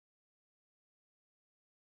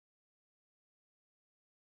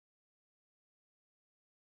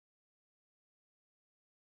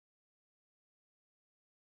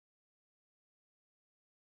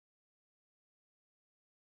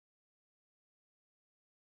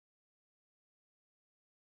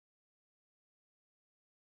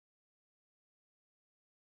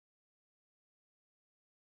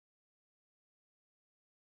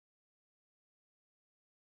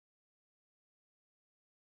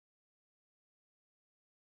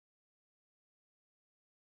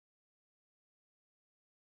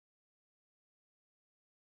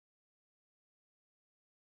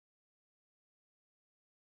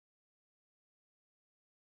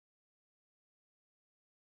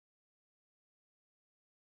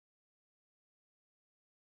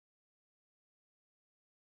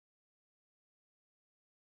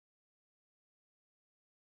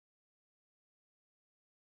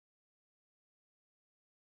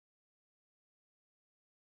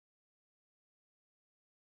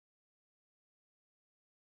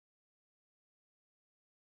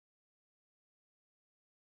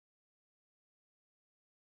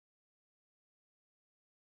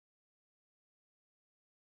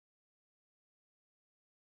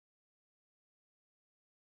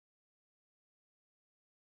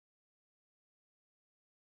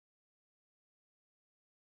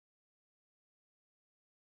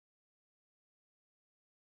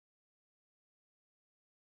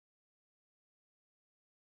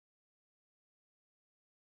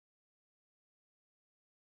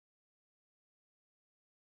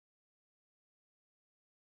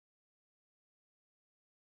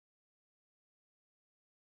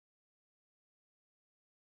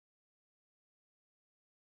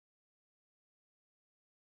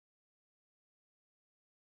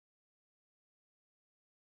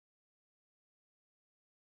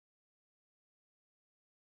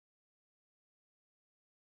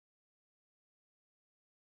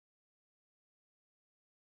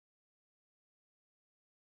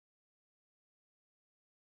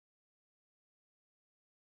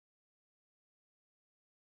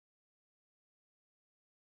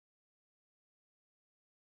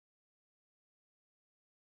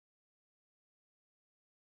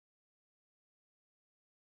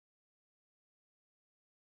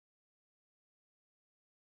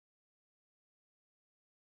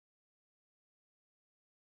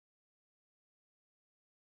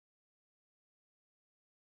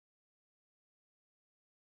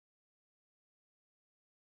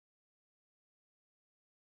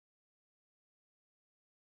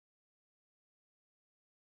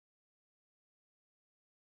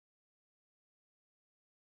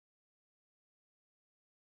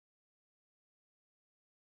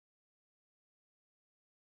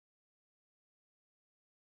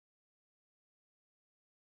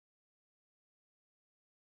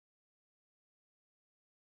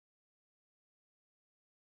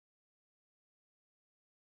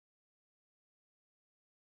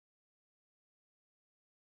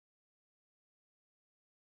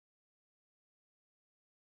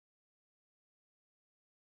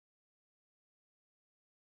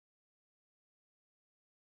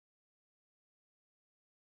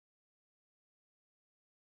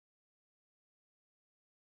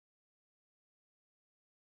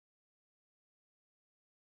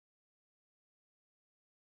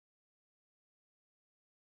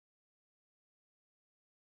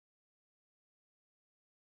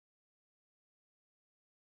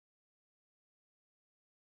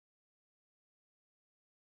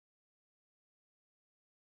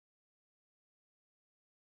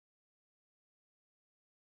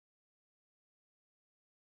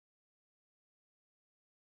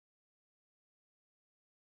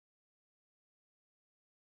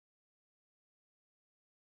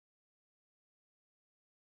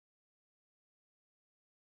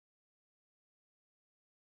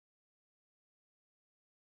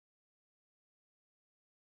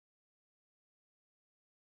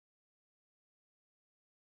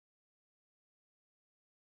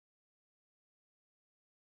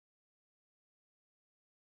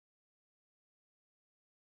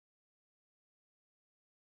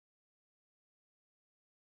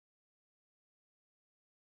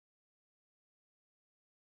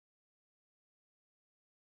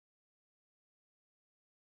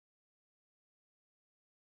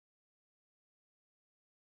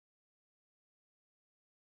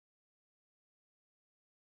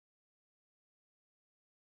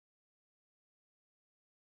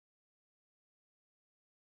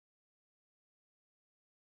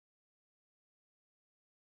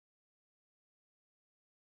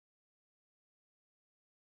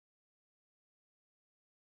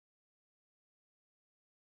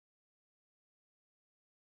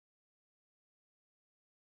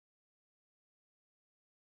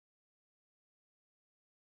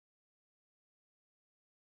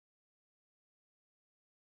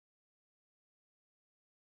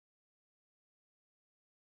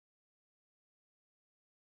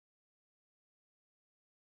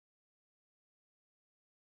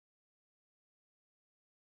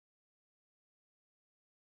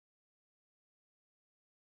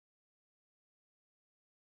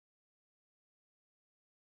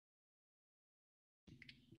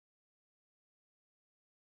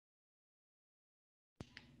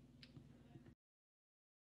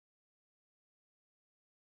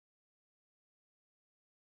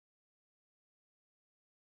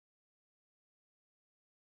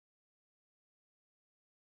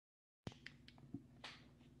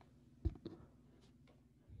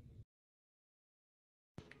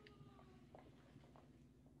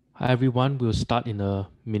Hi everyone, we'll start in a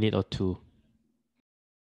minute or two.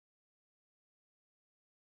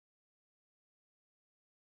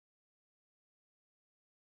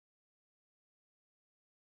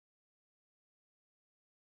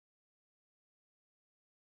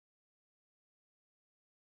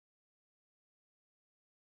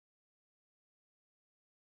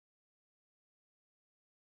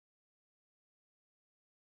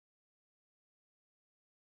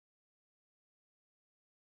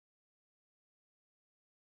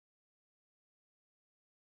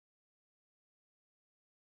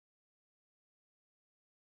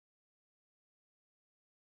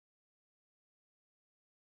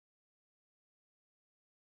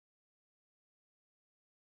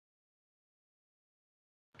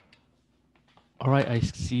 All right, I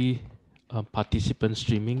see participants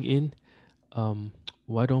streaming in.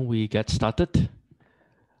 Why don't we get started?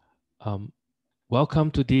 Um, Welcome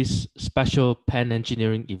to this special Penn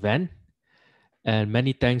Engineering event, and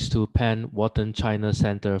many thanks to Penn Wharton China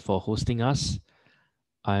Center for hosting us.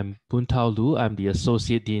 I'm Boon Thau Loo. I'm the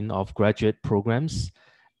Associate Dean of Graduate Programs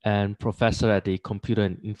and Professor at the Computer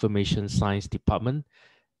and Information Science Department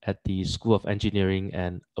at the School of Engineering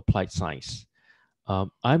and Applied Science.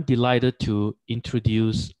 I'm delighted to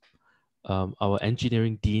introduce our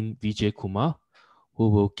Engineering Dean, Vijay Kumar, who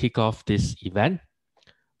will kick off this event.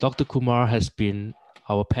 Dr. Kumar has been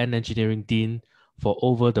our Penn Engineering Dean for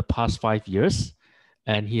over the past 5 years,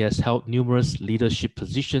 and he has held numerous leadership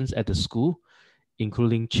positions at the school,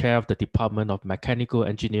 including chair of the Department of Mechanical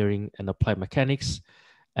Engineering and Applied Mechanics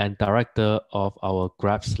and director of our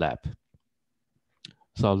Grabs Lab.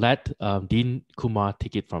 So I'll let Dean Kumar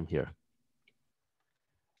take it from here.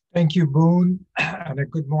 Thank you, Boon, and a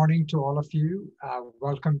good morning to all of you.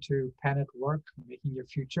 Welcome to Penn at Work, Making Your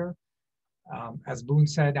Future. As Boon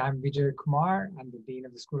said, I'm Vijay Kumar. I'm the Dean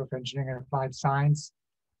of the School of Engineering and Applied Science.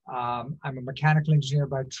 I'm a mechanical engineer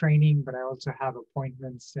by training, but I also have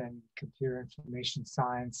appointments in computer information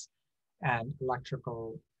science and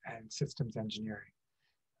electrical and systems engineering.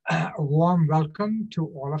 A warm welcome to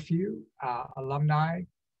all of you, alumni,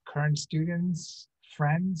 current students,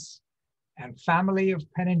 friends, and family of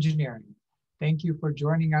Penn Engineering. Thank you for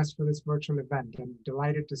joining us for this virtual event. I'm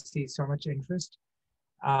delighted to see so much interest.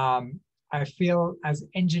 I feel as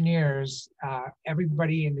engineers,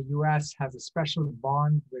 everybody in the US has a special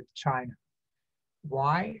bond with China.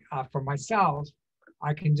 Why? For myself,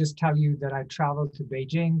 I can just tell you that I travel to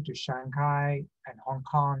Beijing, to Shanghai, and Hong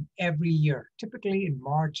Kong every year, typically in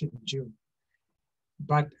March and June.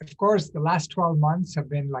 But of course, the last 12 months have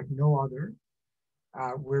been like no other.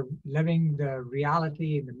 We're living the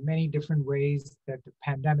reality in the many different ways that the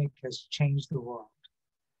pandemic has changed the world.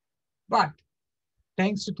 But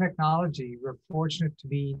thanks to technology, we're fortunate to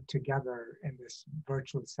be together in this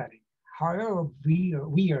virtual setting, however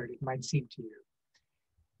weird it might seem to you.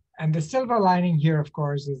 And the silver lining here, of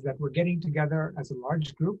course, is that we're getting together as a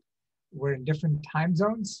large group. We're in different time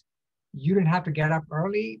zones. You didn't have to get up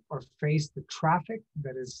early or face the traffic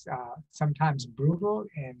that is sometimes brutal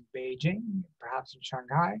in Beijing, perhaps in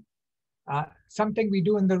Shanghai. Something we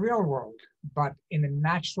do in the real world, but in a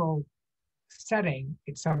natural setting,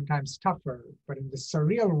 it's sometimes tougher. But in the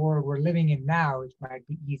surreal world we're living in now, it might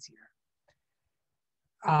be easier.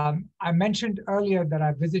 I mentioned earlier that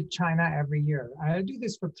I visit China every year. I do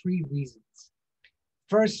this for 3 reasons.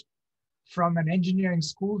 First, from an engineering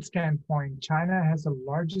school standpoint, China has the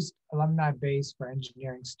largest alumni base for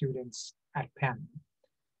engineering students at Penn.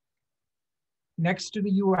 Next to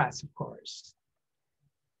the US, of course.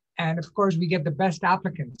 And of course, we get the best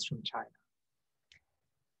applicants from China.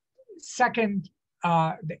 Second,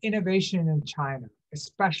 the innovation in China,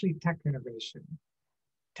 especially tech innovation.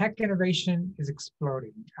 Tech innovation is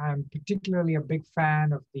exploding. I'm particularly a big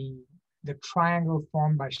fan of the triangle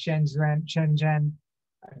formed by Shenzhen,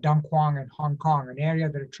 Dongguan, and Hong Kong, an area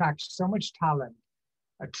that attracts so much talent,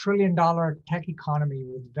 a $1 trillion tech economy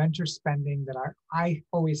with venture spending that I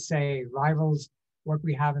always say rivals what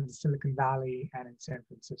we have in the Silicon Valley and in San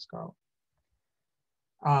Francisco.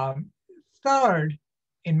 Third,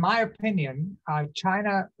 in my opinion,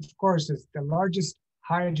 China, of course, is the largest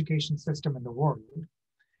higher education system in the world.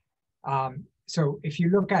 So if you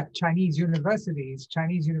look at Chinese universities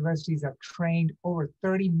have trained over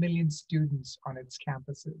 30 million students on its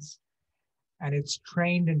campuses. And it's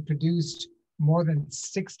trained and produced more than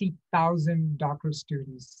 60,000 doctoral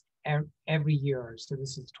students every year. So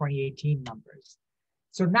this is 2018 numbers.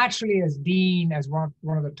 So naturally, as dean, as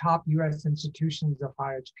one of the top US institutions of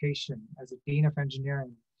higher education, as a dean of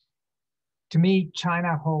engineering, to me,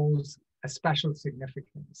 China holds a special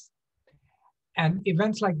significance. And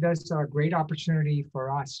events like this are a great opportunity for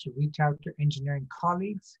us to reach out to engineering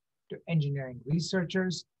colleagues to engineering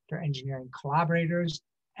researchers, to engineering collaborators,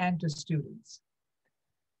 and to students.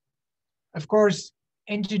 Of course,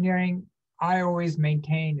 engineering, I always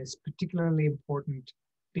maintain, is particularly important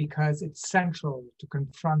because it's central to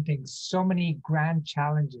confronting so many grand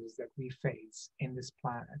challenges that we face in this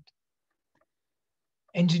planet.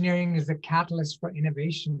 Engineering is a catalyst for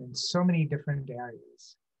innovation in so many different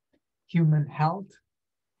areas: human health,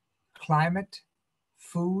 climate,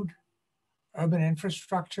 food, urban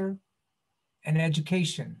infrastructure, and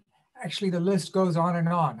education. Actually, the list goes on and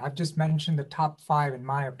on. I've just mentioned the top 5 in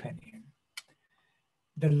my opinion.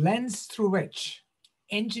 The lens through which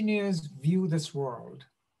engineers view this world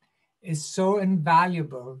is so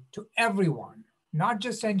invaluable to everyone, not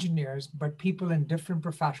just engineers, but people in different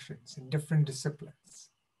professions, in different disciplines.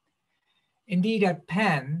 Indeed, at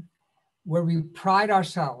Penn, where we pride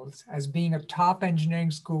ourselves as being a top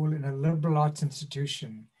engineering school in a liberal arts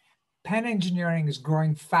institution, Penn Engineering is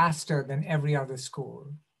growing faster than every other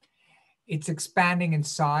school. It's expanding in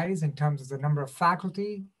size in terms of the number of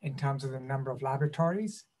faculty, in terms of the number of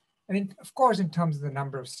laboratories, and of course, in terms of the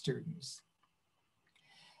number of students.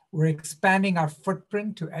 We're expanding our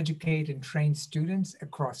footprint to educate and train students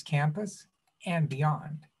across campus and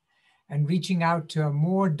beyond, and reaching out to a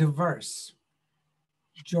more diverse,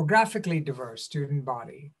 geographically diverse student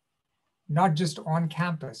body, not just on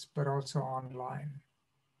campus, but also online.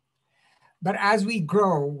 But as we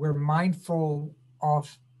grow, we're mindful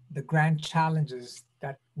of the grand challenges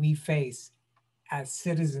that we face as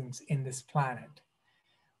citizens in this planet.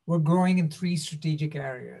 We're growing in 3 strategic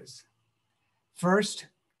areas. First,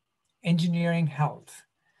 engineering health.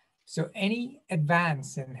 So any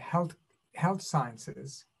advance in health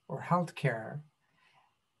sciences or healthcare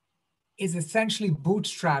is essentially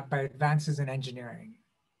bootstrapped by advances in engineering.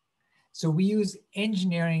 So we use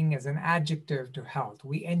engineering as an adjective to health.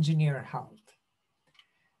 We engineer health.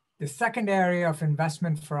 The second area of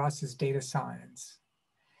investment for us is data science.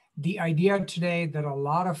 The idea today that a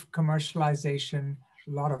lot of commercialization,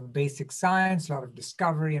 a lot of basic science, a lot of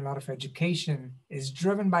discovery, and a lot of education is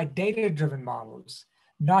driven by data-driven models,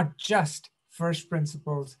 not just first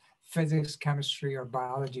principles, physics, chemistry, or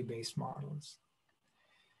biology-based models.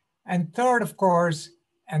 And third, of course,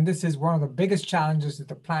 and this is one of the biggest challenges that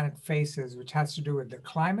the planet faces, which has to do with the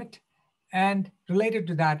climate, and related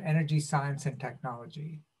to that, energy science and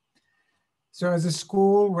technology. So as a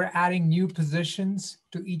school, we're adding new positions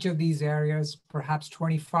to each of these areas, perhaps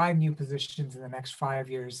 25 new positions in the next 5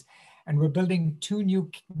 years. And we're building 2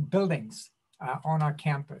 new buildings on our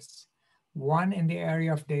campus, one in the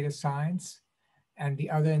area of data science and the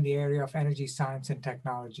other in the area of energy science and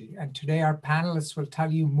technology. And today our panelists will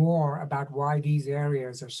tell you more about why these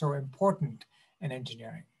areas are so important in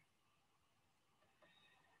engineering.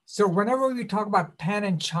 So whenever we talk about Penn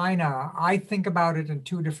and China, I think about it in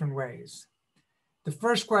 2 different ways. The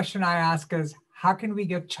first question I ask is, how can we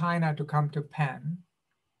get China to come to Penn?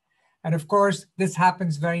 And of course, this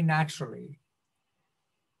happens very naturally.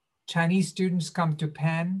 Chinese students come to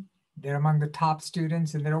Penn, they're among the top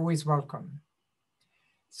students, and they're always welcome.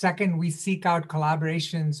 Second, we seek out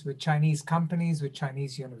collaborations with Chinese companies, with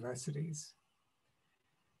Chinese universities.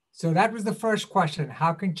 So that was the first question,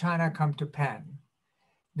 how can China come to Penn?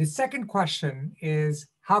 The second question is,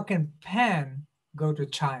 how can Penn go to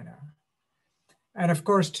China? And of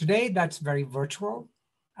course, today that's very virtual,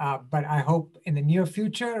 but I hope in the near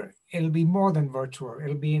future, it'll be more than virtual,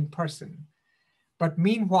 it'll be in person. But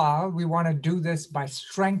meanwhile, we want to do this by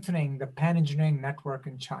strengthening the Penn Engineering network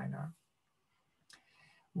in China.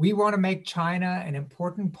 We want to make China an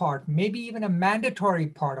important part, maybe even a mandatory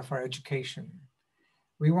part of our education.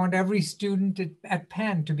 We want every student at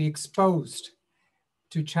Penn to be exposed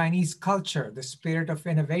to Chinese culture, the spirit of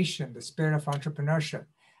innovation, the spirit of entrepreneurship.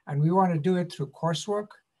 And we want to do it through coursework,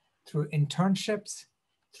 through internships,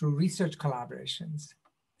 through research collaborations.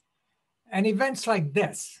 And events like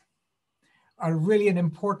this are really an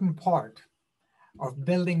important part of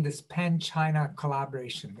building this Penn-China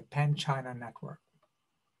collaboration, the Penn-China network.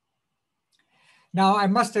 Now, I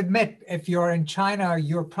must admit, if you're in China,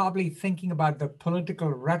 you're probably thinking about the political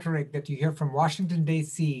rhetoric that you hear from Washington,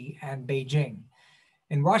 D.C. and Beijing.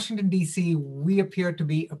 In Washington, D.C., we appear to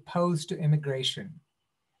be opposed to immigration.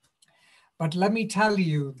 But let me tell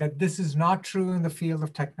you that this is not true in the field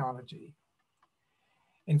of technology.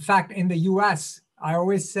 In fact, in the US, I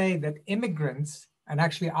always say that immigrants, and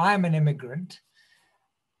actually I'm an immigrant,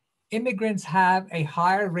 immigrants have a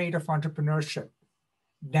higher rate of entrepreneurship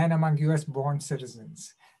than among US-born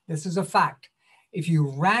citizens. This is a fact. If you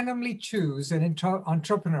randomly choose an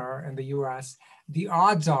entrepreneur in the US, the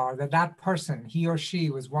odds are that that person, he or she,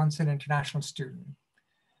 was once an international student.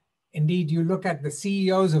 Indeed, you look at the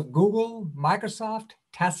CEOs of Google, Microsoft,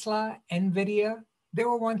 Tesla, NVIDIA, they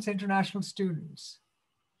were once international students.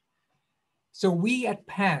 So we at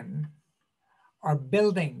Penn are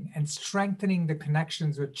building and strengthening the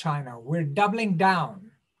connections with China. We're doubling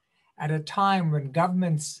down at a time when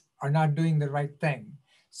governments are not doing the right thing.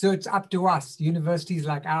 So it's up to us, universities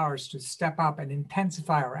like ours, to step up and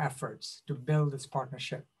intensify our efforts to build this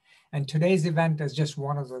partnership. And today's event is just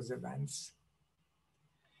one of those events.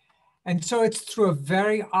 And so it's through a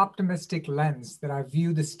very optimistic lens that I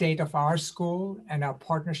view the state of our school and our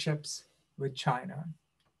partnerships with China.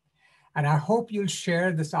 And I hope you'll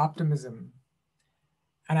share this optimism.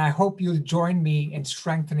 And I hope you'll join me in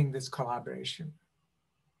strengthening this collaboration.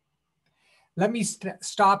 Let me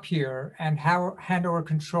stop here and hand over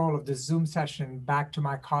control of the Zoom session back to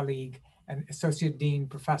my colleague and Associate Dean,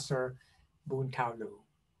 Professor Boon Thau Loo.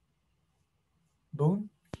 Boon?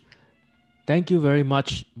 Thank you very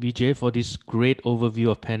much, Vijay, for this great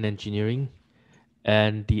overview of Penn Engineering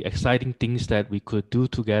and the exciting things that we could do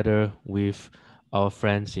together with our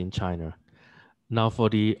friends in China. Now for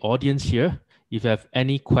the audience here, if you have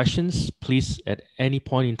any questions, please at any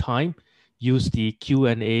point in time, use the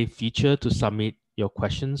Q&A feature to submit your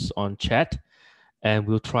questions on chat, and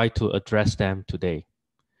we'll try to address them today.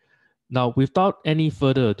 Now, without any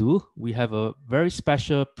further ado, we have a very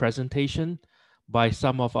special presentation by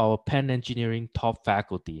some of our Penn Engineering top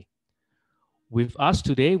faculty. With us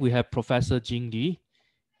today, we have Professor Jing Li,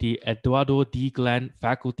 the Eduardo D. Glenn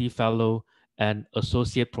Faculty Fellow and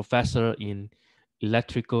Associate Professor in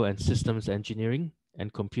Electrical and Systems Engineering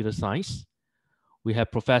and Computer Science. We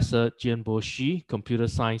have Professor Jianbo Xu, Computer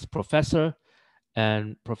Science Professor,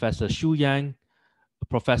 and Professor Xu Yang, a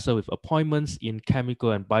professor with appointments in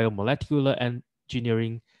Chemical and Biomolecular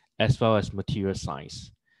Engineering, as well as Material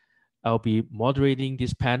Science. I'll be moderating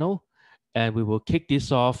this panel, and we will kick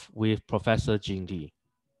this off with Professor Jing Li.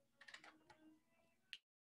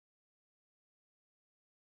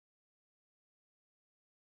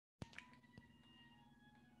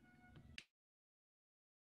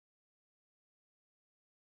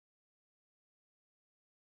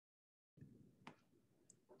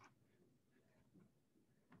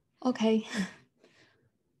 Okay.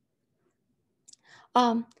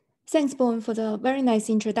 Thanks, Boon, for the very nice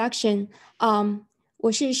introduction.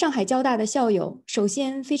 我是上海交大的校友，首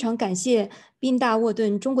先非常感谢宾大沃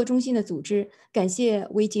顿中国中心的组织，感谢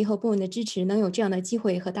维吉和Boon的支持，能有这样的机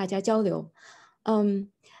会和大家交流。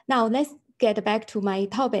Now let's get back to my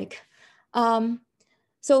topic.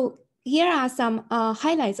 So here are some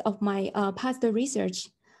highlights of my past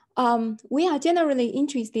research. We are generally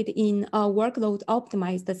interested in a workload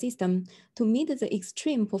optimized system to meet the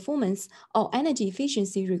extreme performance or energy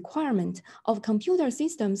efficiency requirement of computer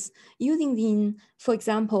systems using in, for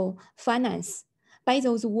example, finance by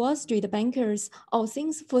those Wall Street bankers or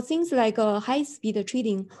for things like high-speed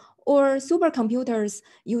trading or supercomputers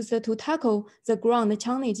used to tackle the ground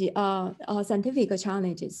challenge, scientific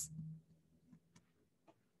challenges.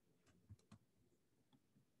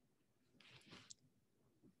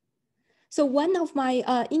 So one of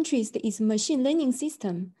my interests is machine learning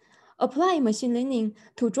system. Apply machine learning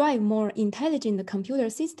to drive more intelligent computer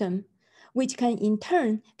system, which can in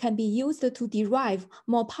turn can be used to derive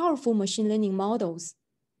more powerful machine learning models.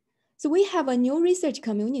 So we have a new research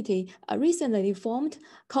community recently formed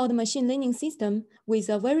called machine learning system with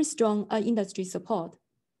a very strong industry support.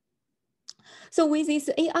 So with this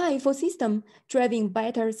AI for system driving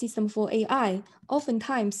better system for AI,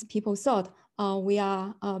 oftentimes people thought we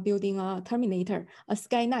are building a Terminator, a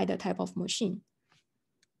Skynet type of machine.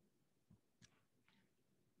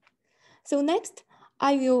 So next,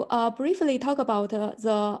 I will briefly talk about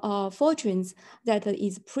the fortunes that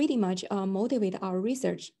is pretty much motivate our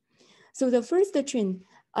research. So the first trend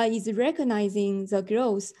is recognizing the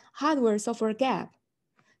growth hardware-software gap.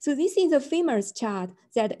 So this is a famous chart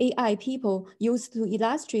that AI people use to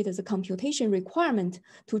illustrate the computation requirement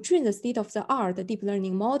to train the state-of-the-art deep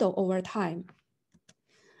learning model over time.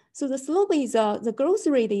 So the slope is, the growth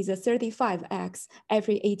rate is 35x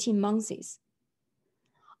every 18 months.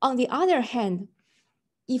 On the other hand,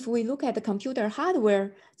 if we look at the computer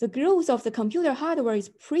hardware, the growth of the computer hardware is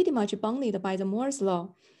pretty much bounded by the Moore's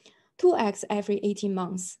law, 2x every 18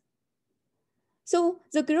 months. So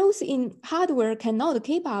the growth in hardware cannot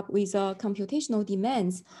keep up with the computational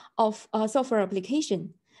demands of software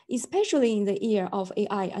application, especially in the era of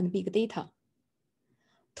AI and big data.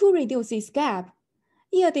 To reduce this gap,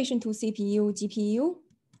 in addition to CPU, GPU,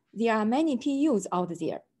 there are many PUs out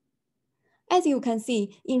there. As you can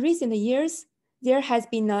see, in recent years, there has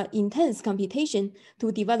been intense competition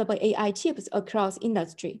to develop AI chips across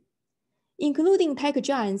industry. including tech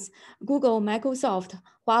giants, Google, Microsoft,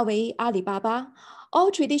 Huawei, Alibaba, all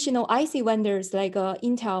traditional IC vendors like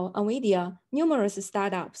Intel, NVIDIA, numerous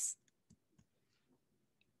startups.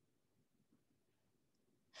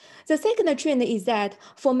 The second trend is that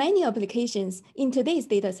for many applications in today's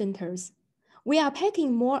data centers, we are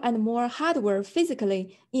packing more and more hardware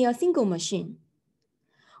physically in a single machine.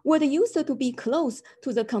 What used to be close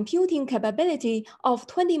to the computing capability of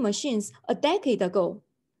 20 machines a decade ago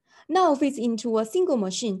now fits into a single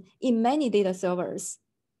machine in many data servers.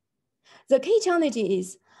 The key challenge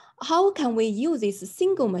is, how can we use this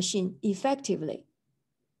single machine effectively?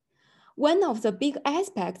 One of the big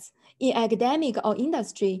aspects in academic or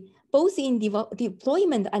industry, both in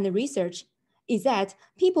deployment and research, is that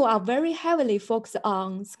people are very heavily focused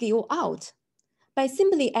on scale out by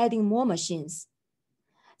simply adding more machines.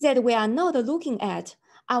 That we are not looking at,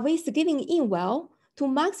 are we scaling in well to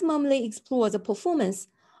maximally explore the performance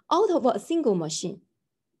out of a single machine?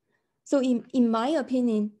 So in my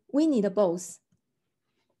opinion, we need both.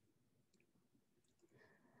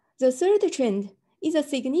 The third trend is a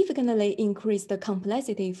significantly increased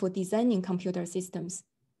complexity for designing computer systems.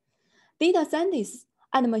 Data scientists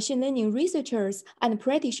and machine learning researchers and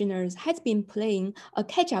practitioners has been playing a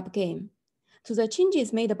catch-up game to the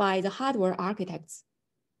changes made by the hardware architects.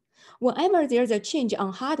 Whenever there's a change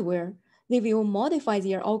on hardware, they will modify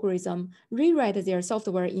their algorithm, rewrite their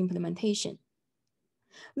software implementation.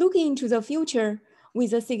 Looking into the future,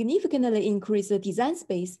 with a significantly increased design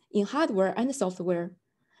space in hardware and software,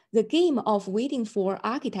 the game of waiting for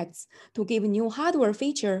architects to give new hardware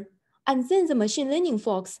feature and then the machine learning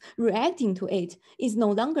folks reacting to it is no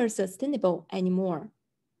longer sustainable anymore.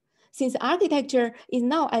 Since architecture is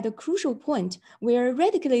now at a crucial point where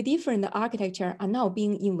radically different architecture are now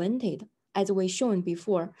being invented, as we shown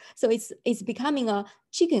before, so it's becoming a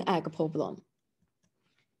chicken egg problem.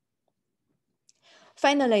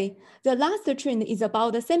 Finally, the last trend is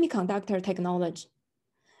about the semiconductor technology.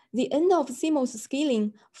 The end of CMOS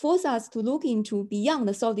scaling forces us to look into beyond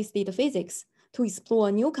the solid-state physics to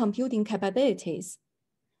explore new computing capabilities.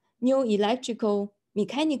 New electrical,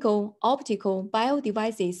 mechanical, optical, bio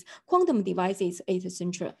devices, quantum devices,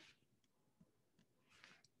 etc.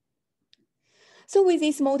 So with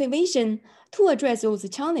this motivation to address those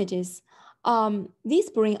challenges, this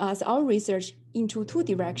brings us our research into two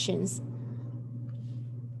directions.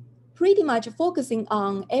 Pretty much focusing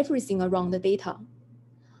on everything around the data.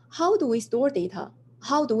 How do we store data?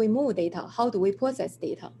 How do we move data? How do we process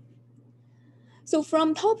data? So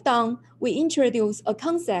from top down, we introduce a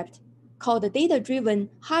concept called data-driven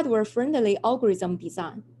hardware-friendly algorithm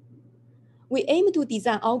design. We aim to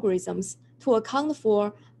design algorithms to account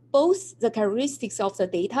for both the characteristics of the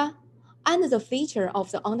data and the feature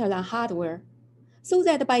of the underlying hardware, so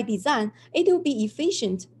that by design, it will be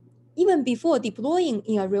efficient even before deploying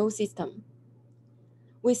in a real system.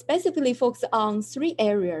 We specifically focus on three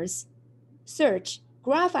areas: search,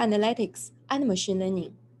 graph analytics, and machine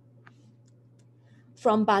learning.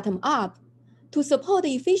 From bottom up, to support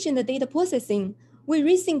efficient data processing, we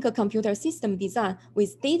rethink a computer system design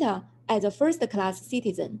with data as a first-class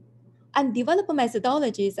citizen, and develop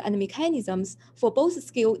methodologies and mechanisms for both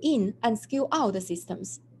scale-in and scale-out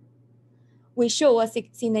systems. We show a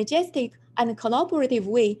synergistic and collaborative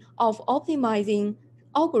way of optimizing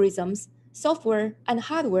algorithms, software, and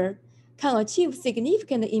hardware can achieve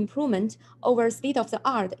significant improvement over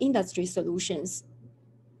state-of-the-art industry solutions.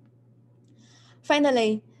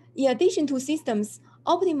 Finally, in addition to systems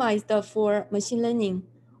optimized for machine learning,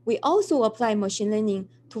 we also apply machine learning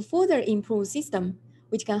to further improve systems,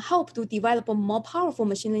 which can help to develop a more powerful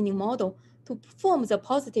machine learning model to perform the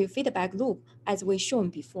positive feedback loop as we shown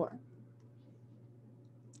before.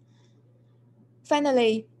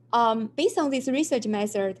 Finally, based on this research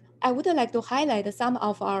method, I would like to highlight some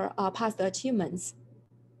of our past achievements.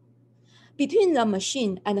 Between the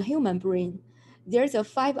machine and the human brain, there's a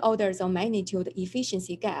 5 orders of magnitude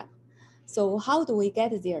efficiency gap. So how do we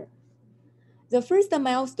get there? The first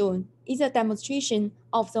milestone is a demonstration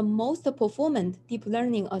of the most performant deep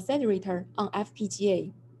learning accelerator on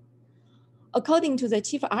FPGA. According to the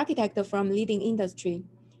chief architect from leading industry,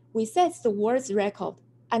 we set the world's record,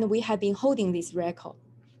 and we have been holding this record.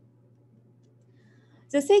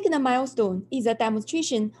 The second milestone is a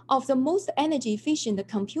demonstration of the most energy-efficient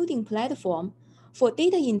computing platform for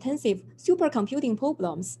data-intensive supercomputing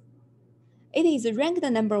problems. It is ranked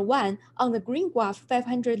 #1 on the Green Graph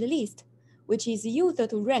 500 list, which is used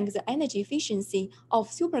to rank the energy efficiency of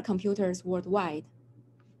supercomputers worldwide.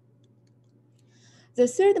 The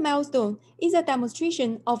third milestone is a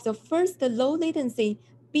demonstration of the first low-latency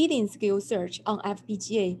billion-scale search on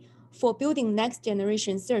FPGA for building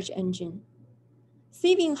next-generation search engine.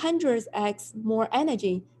 saving hundreds x more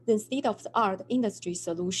energy than state-of-the-art industry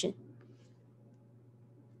solution.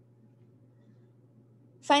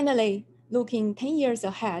 Finally, looking 10 years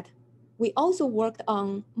ahead, we also worked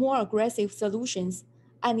on more aggressive solutions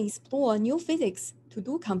and explore new physics to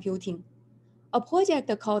do computing. A project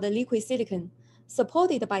called Liquid Silicon,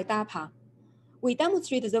 supported by DARPA. We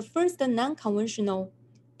demonstrated the first non-conventional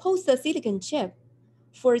post-silicon chip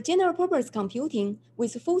for general-purpose computing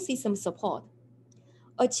with full system support,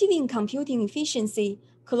 achieving computing efficiency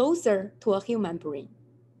closer to a human brain.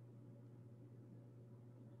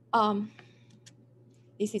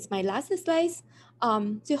 This is my last slide.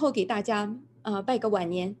 最后给大家拜个晚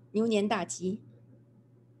年，牛年大吉。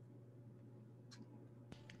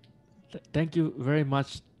Thank you very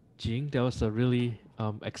much, Jing. That was a really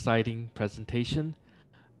exciting presentation.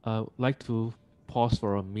 I'd like to pause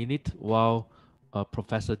for a minute while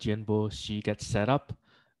Professor Jianbo Xi gets set up.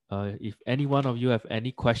 If any one of you have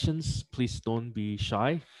any questions, please don't be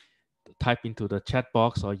shy. Type into the chat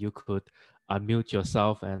box, or you could unmute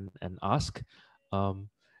yourself and ask.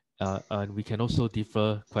 And we can also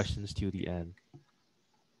defer questions to the end.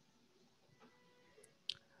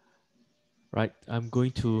 Right, I'm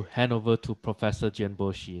going to hand over to Professor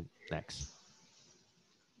Jianbo Xi next.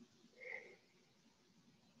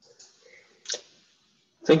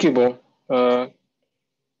 Thank you, Boon. Can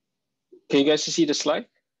you guys see the slide?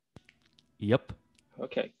 Yep.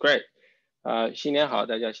 Okay, great. 新年好，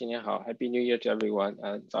大家新年好 Happy New Year to everyone.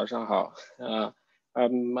 早上好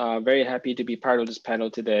I'm very happy to be part of this panel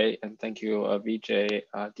today, and thank you, Vijay,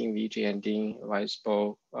 Dean Vijay and Dean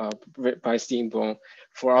Vice Dean Boon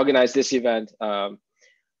for organizing this event.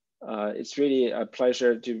 It's really a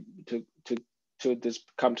pleasure to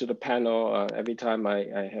come to the panel. Every time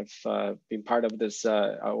I have been part of this,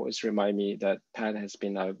 I always remind me that Penn has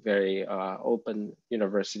been a very open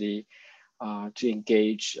university to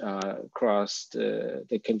engage across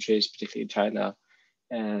the countries, particularly China.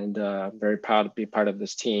 And I'm very proud to be part of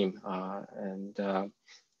this team. And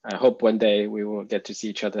I hope one day we will get to see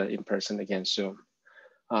each other in person again soon.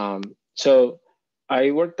 So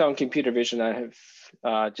I worked on computer vision. I have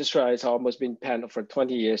just realized I've almost been Penn for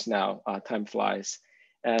 20 years now. Time flies.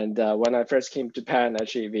 And when I first came to Penn,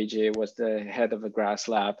 actually Vijay was the head of the grass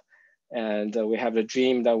lab. And we have a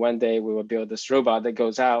dream that one day we will build this robot that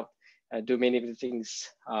goes out and do many of the things.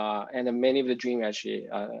 And many of the dreams actually,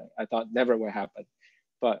 I thought never would happen.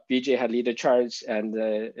 But Vijay had led the charge, and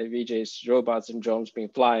Vijay's robots and drones been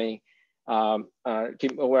flying.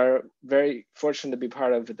 We're very fortunate to be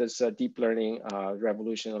part of this deep learning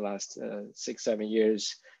revolution in the last 6-7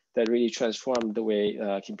 years that really transformed the way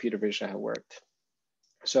computer vision had worked.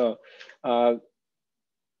 So I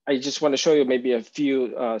just want to show you maybe a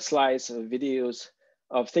few slides or videos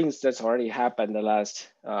of things that's already happened the last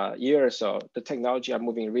year or so. The technology are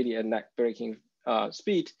moving really at neck-breaking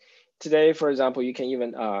speed. Today, for example, you can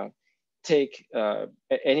even take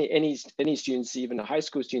any students, even high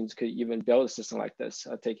school students, could even build a system like this,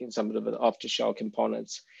 taking some of the off-the-shelf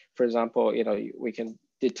components. For example, we can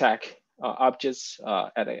detect objects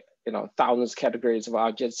at thousands categories of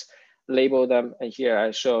objects, label them, and here I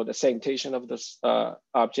show the segmentation of this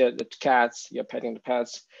object. The cats, you're petting the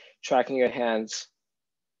pets, tracking your hands.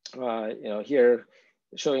 Here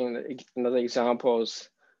showing another examples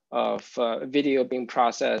of video being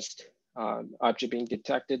processed, object being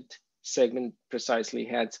detected, segment precisely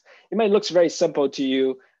heads. It might look very simple to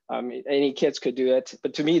you. Any kids could do it,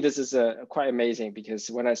 but to me, this is quite amazing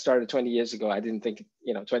because when I started 20 years ago, I didn't think,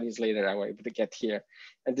 20 years later, I was able to get here.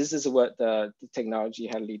 And this is what the technology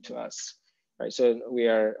had led to us, right? So we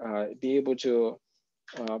are be able to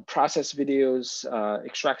process videos,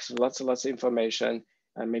 extract lots of information,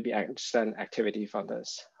 and maybe understand activity from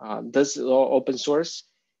this. This is all open source.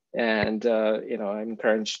 And I'm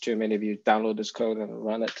encouraged to many of you download this code and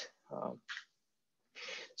run it.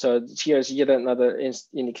 So here's yet another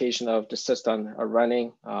indication of the system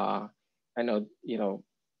running. I know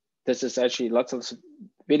this is actually lots of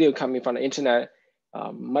video coming from the internet.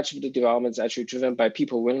 Much of the development is actually driven by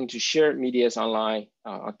people willing to share medias online,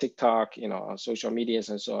 on TikTok, on social medias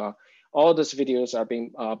and so on. All those videos are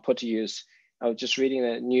being put to use. I was just reading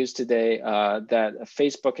the news today that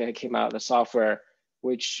Facebook came out with software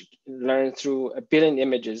which learned through 1 billion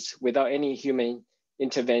images without any human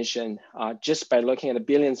intervention, just by looking at the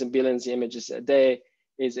billions and billions of images a day,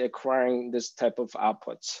 is acquiring this type of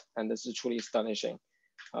outputs. And this is truly astonishing.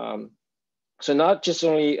 So not just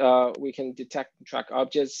only we can detect and track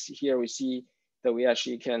objects, here we see that we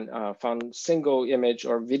actually can find single image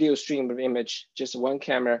or video stream of image, just one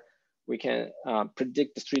camera, we can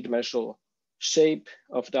predict the 3-dimensional shape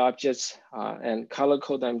of the objects and color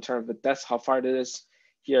code them in terms of depth, how far it is.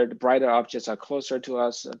 Here, the brighter objects are closer to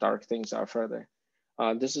us, the dark things are further.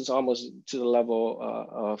 This is almost to the level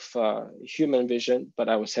of human vision, but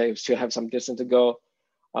I would say we still have some distance to go.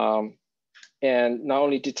 And not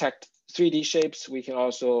only detect 3D shapes, we can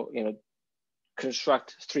also,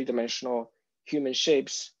 construct three-dimensional human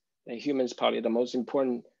shapes. And humans probably the most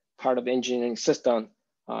important part of the engineering system.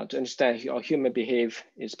 To understand how human behave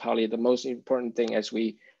is probably the most important thing as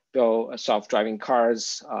we build self-driving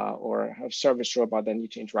cars or have service robot that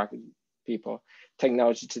need to interact with people.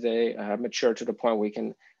 Technology today matured to the point we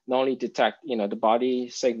can not only detect the body,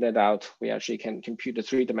 segment out, we actually can compute the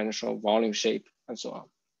three-dimensional volume shape and so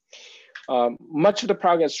on. Much of the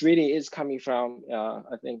progress really is coming from,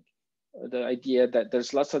 I think, the idea that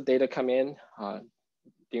there's lots of data come in.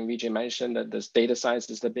 Vijay mentioned that this data science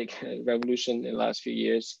is the big revolution in the last few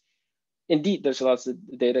years. Indeed, there's lots of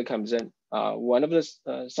data comes in. One of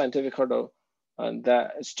the scientific hurdle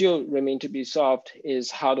that still remain to be solved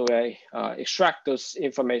is how do I extract those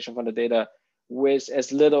information from the data with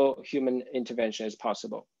as little human intervention as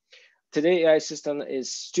possible. Today, AI system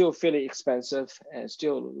is still fairly expensive and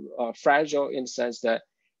still fragile in the sense that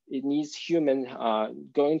it needs human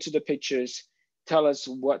go into the pictures, tell us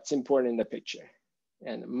what's important in the picture.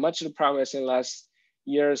 And much of the progress in the last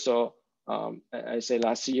year or so, I say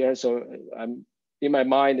last year, so I'm in my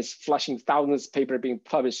mind is flashing thousands of papers being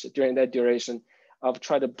published during that duration of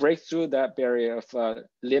trying to break through that barrier of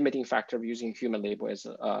limiting factor of using human label as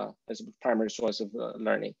a primary source of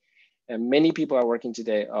learning. And many people are working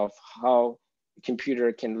today of how a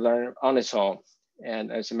computer can learn on its own.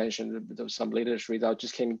 And as I mentioned, there was some latest result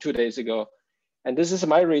just came 2 days ago. And this is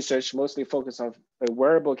my research mostly focused on a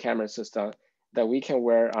wearable camera system that we can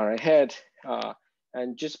wear on our head.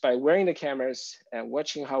 And just by wearing the cameras and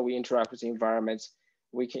watching how we interact with the environments,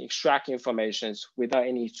 we can extract information without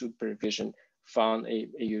any supervision from a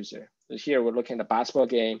user. So here we're looking at a basketball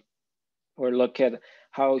game. We're looking at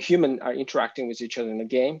how humans are interacting with each other in the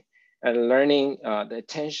game and learning the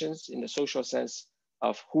attentions in the social sense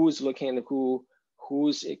of who's looking at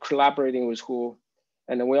who's collaborating with who.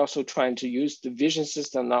 And then we're also trying to use the vision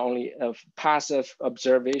system, not only of passive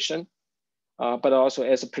observation, but also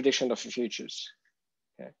as a prediction of the futures.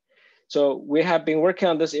 Okay. So we have been working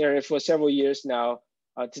on this area for several years now.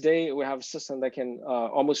 Today, we have a system that can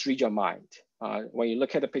almost read your mind. When you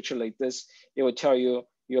look at a picture like this, it will tell you,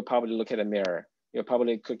 you'll probably look at a mirror, you're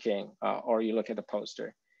probably cooking, or you look at a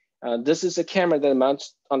poster. This is a camera that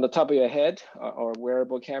mounts on the top of your head, or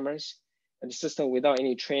wearable cameras. And the system, without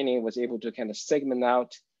any training, was able to kind of segment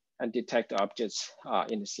out and detect objects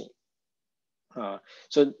in the scene.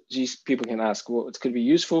 So these people can ask, well, it could be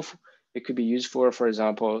useful. It could be used for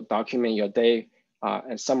example, document your day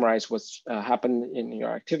and summarize what's happened in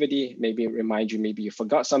your activity, maybe remind you, maybe you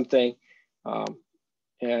forgot something.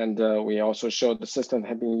 And we also showed the system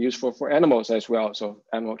had been useful for animals as well. So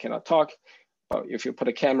animal cannot talk, but if you put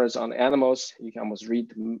the cameras on animals, you can almost read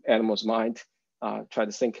the animal's mind, try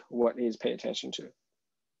to think what he's paying attention to.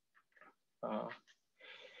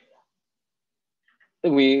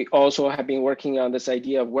 We also have been working on this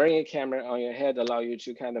idea of wearing a camera on your head, allow you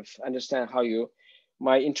to kind of understand how you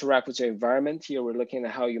might interact with your environment. Here we're looking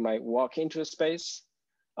at how you might walk into a space.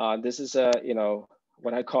 This is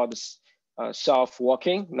what I call this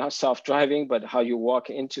self-walking, not self-driving, but how you walk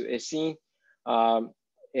into a scene.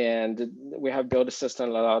 And we have built a system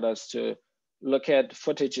that allowed us to look at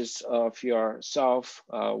footages of yourself,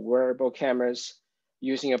 wearable cameras,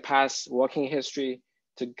 using a past walking history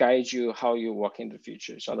to guide you how you walk in the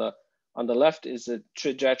future. So on the left is a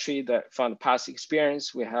trajectory that from the past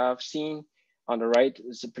experience we have seen. On the right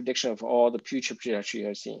is a prediction of all the future trajectory you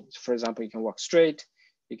have seen. So for example, you can walk straight,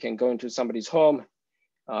 you can go into somebody's home.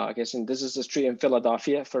 I guess this is the street in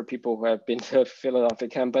Philadelphia for people who have been to Philadelphia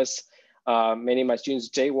campus. Many of my students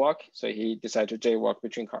jaywalk, so he decided to jaywalk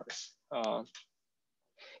between cars.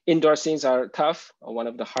 Indoor scenes are tough. One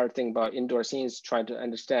of the hard things about indoor scenes is trying to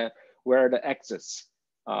understand where are the exits.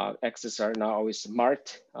 Exits are not always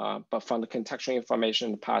marked, but from the contextual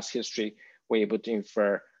information, the past history, we're able to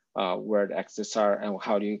infer where the exits are and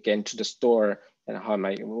how do you get into the store and how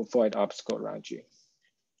might you avoid obstacles around you.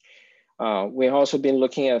 We've also been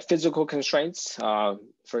looking at physical constraints.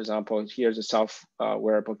 For example, here's a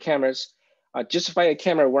self-wearable cameras. Just by a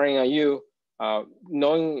camera wearing on you,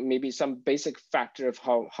 knowing maybe some basic factor of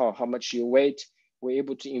how much you weigh, we're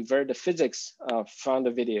able to invert the physics from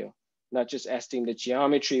the video, not just estimating the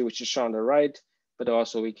geometry, which is shown on the right, but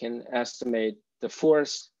also we can estimate the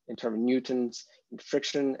force in terms of newtons,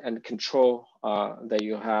 friction and control that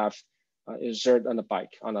you have exert on the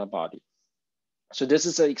bike, on our body. So this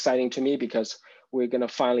is exciting to me because we're going to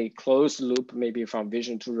finally close the loop, maybe from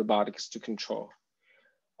vision to robotics to control.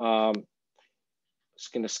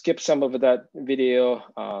 Just going to skip some of that video.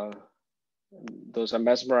 Those are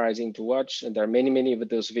mesmerizing to watch, and there are many of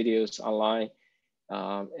those videos online.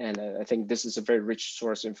 And I think this is a very rich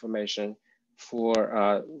source of information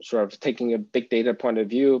for sort of taking a big data point of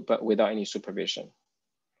view, but without any supervision.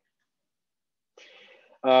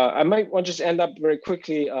 I might want to just end up very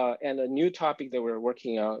quickly and a new topic that we're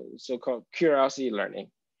working on, so-called curiosity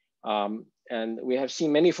learning. And we have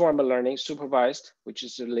seen many forms of learning: supervised, which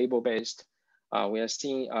is label-based. We have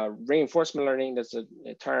seen reinforcement learning. That's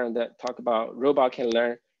a term that talk about robot can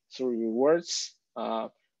learn through rewards.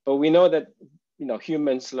 But we know that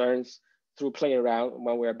humans learn through playing around.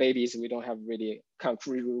 When we're babies, we don't have really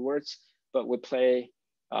concrete rewards, but we play,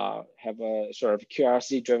 have a sort of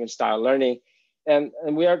curiosity-driven style learning. And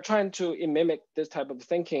we are trying to mimic this type of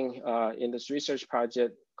thinking in this research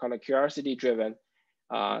project called curiosity-driven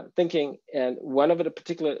thinking. And one of the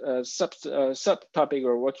particular subtopic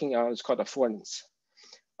we're working on is called affordance.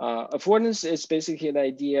 Affordance is basically an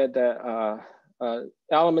idea that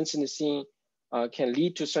elements in the scene can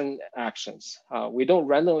lead to certain actions. We don't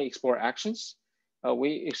randomly explore actions.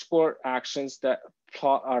 We explore actions that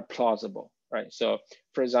are plausible, right? So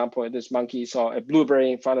for example, this monkey saw a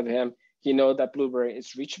blueberry in front of him. He knows that blueberry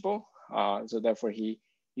is reachable. So therefore he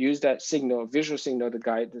used that signal, visual signal, to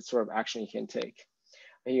guide the sort of action he can take.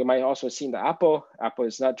 And you might also see the apple. Apple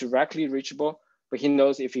is not directly reachable, but he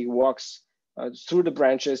knows if he walks through the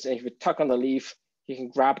branches and if he tuck on the leaf, he can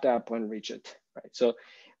grab the apple and reach it, right? So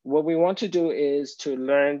what we want to do is to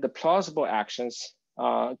learn the plausible actions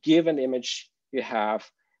given the image you have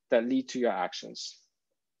that lead to your actions.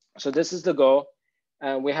 So this is the goal.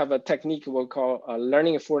 And we have a technique we'll call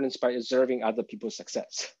learning affordance by observing other people's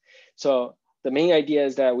success. So the main idea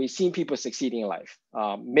is that we've seen people succeeding in life.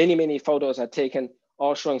 Many photos are taken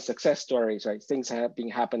all showing success stories, right? Things have been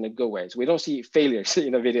happening in good ways. We don't see failures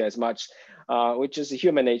in the video as much, which is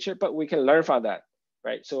human nature, but we can learn from that,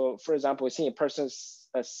 right? So for example, we're seeing a person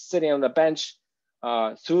sitting on the bench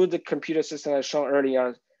through the computer system as shown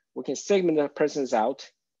earlier. We can segment the person's out,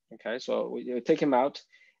 okay? So we take him out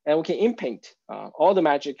and we can in-paint. All the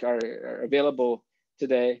magic are available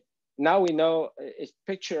today. Now we know a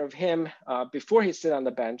picture of him before he sit on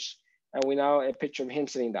the bench, and we know a picture of him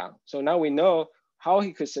sitting down. So now we know how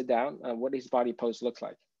he could sit down and what his body pose looks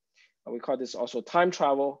like. We call this also time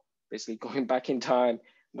travel, basically going back in time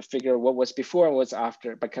to figure what was before and what's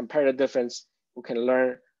after. But compare the difference, we can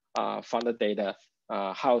learn from the data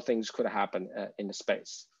how things could happen in the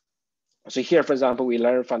space. So here, for example, we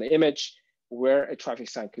learn from the image where a traffic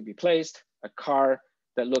sign could be placed, a car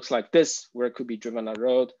that looks like this, where it could be driven on the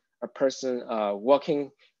road, a person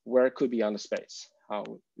walking, where it could be on the space.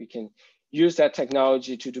 We can use that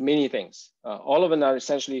technology to do many things. All of them are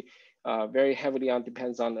essentially very heavily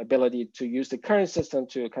depends on the ability to use the current system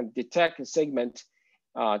to kind of detect and segment,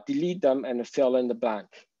 delete them, and fill in the blank.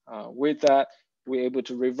 With that, we're able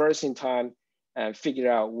to reverse in time and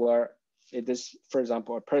figure out where this, for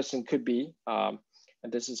example, a person could be.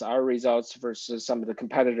 And this is our results versus some of the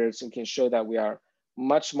competitors, and can show that we are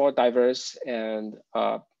much more diverse and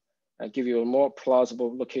give you more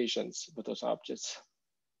plausible locations with those objects.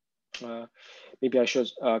 Maybe I should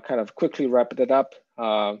kind of quickly wrap it up.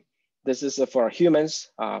 This is for humans.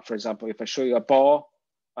 For example, if I show you a ball,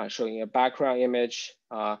 showing you a background image,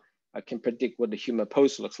 I can predict what the human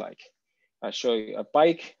pose looks like. I show you a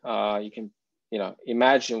bike, you can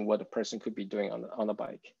imagine what a person could be doing on a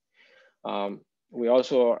bike. We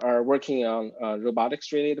also are working on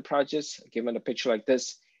robotics related projects. Given a picture like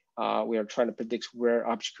this, we are trying to predict where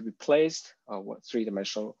objects could be placed, what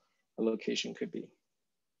three-dimensional location could be.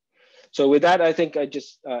 So with that, I think I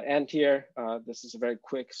just end here. This is a very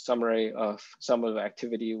quick summary of some of the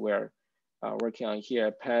activity we're working on here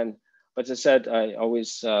at Penn. But as I said, I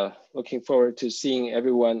always looking forward to seeing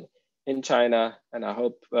everyone in China, and I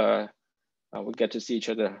hope we get to see each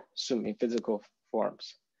other soon in physical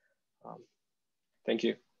forms. Thank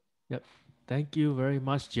you. Yep. Thank you very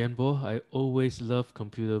much, Jianbo. I always love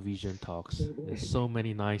computer vision talks. There's so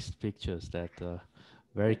many nice pictures that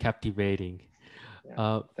very captivating.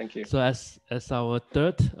 Thank you. So as our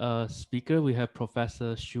third speaker, we have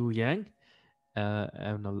Professor Xu Yang,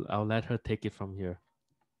 and I'll let her take it from here.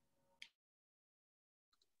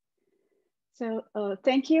 So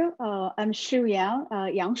thank you. I'm Xu Yang,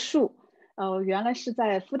 Yang Shu. 原来是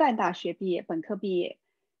在复旦大学毕业，本科毕业。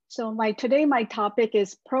So today my topic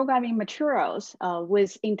is programming materials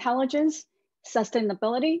with intelligence,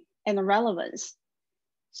 sustainability, and relevance.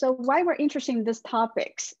 So why we're interested in these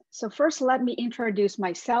topics? So first, let me introduce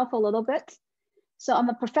myself a little bit. So I'm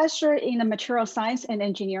a professor in the material science and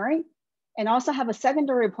engineering, and also have a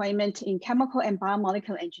secondary appointment in chemical and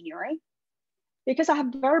biomolecular engineering. Because I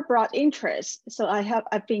have very broad interests, so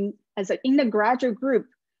I've been in the graduate group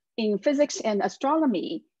in physics and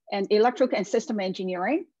astronomy and electrical and system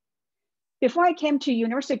engineering. Before I came to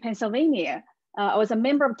University of Pennsylvania, I was a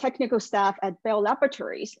member of technical staff at Bell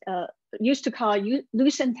Laboratories, used to call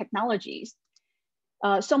Lucent Technologies.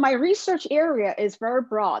 So my research area is very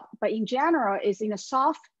broad, but in general is in the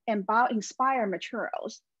soft and bio-inspired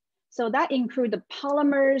materials. So that include the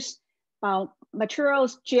polymers,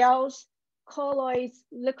 materials, gels, colloids,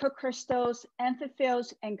 liquid crystals,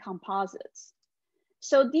 amphiphils, and composites.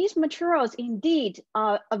 So these materials indeed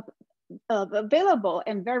are available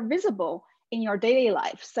and very visible in your daily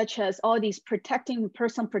life, such as all these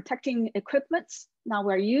person protecting equipments. Now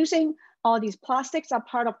we're using all these plastics are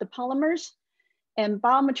part of the polymers, and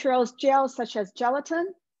biomaterials gels such as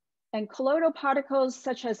gelatin, and colloidal particles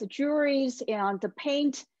such as the jewelries and the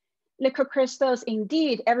paint, liquid crystals.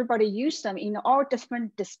 Indeed, everybody uses them in all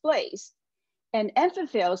different displays. And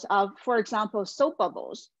amphiphils are, for example, soap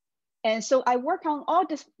bubbles. And so I work on all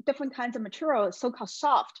different kinds of material, so-called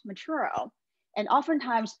soft material. And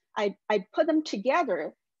oftentimes I put them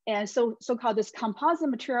together, and so-called this composite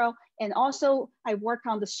material. And also I work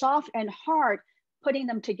on the soft and hard, putting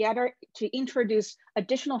them together to introduce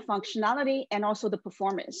additional functionality and also the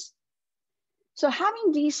performance. So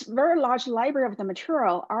having these very large library of the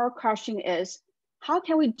material, our question is, how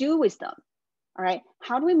can we do with them? All right,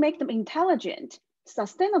 how do we make them intelligent,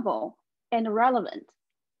 sustainable, and relevant?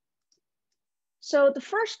 So the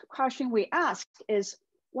first question we ask is,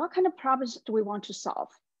 what kind of problems do we want to solve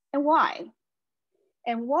and why?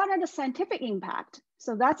 And what are the scientific impact?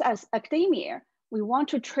 So that's as academia, we want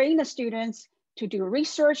to train the students to do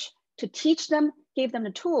research, to teach them, give them the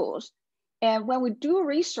tools. And when we do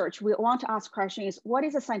research, we want to ask questions, what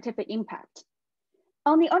is the scientific impact?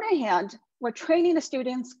 On the other hand, we're training the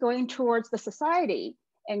students going towards the society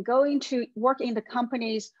and going to work in the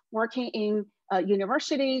companies, working in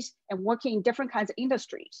universities, and working in different kinds of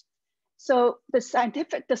industries. So the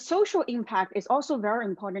social impact is also very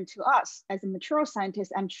important to us as a material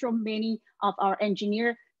scientist. I'm sure many of our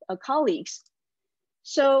engineer colleagues.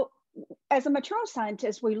 So as a material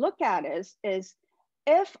scientist, we look at is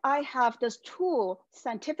if I have this tool,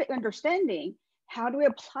 scientific understanding, how do we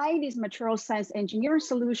apply these material science engineering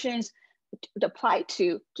solutions to apply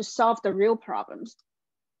to solve the real problems?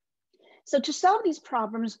 So to solve these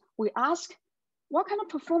problems, we ask what kind of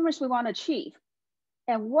performance we want to achieve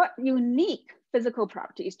and what unique physical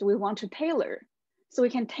properties do we want to tailor? So we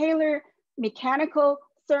can tailor mechanical,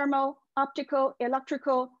 thermal, optical,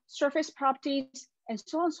 electrical, surface properties, and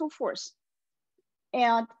so on and so forth.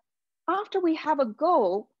 And after we have a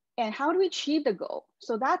goal, and how do we achieve the goal?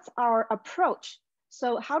 So that's our approach.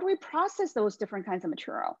 So how do we process those different kinds of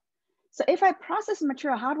material? So if I process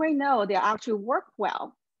material, how do I know they actually work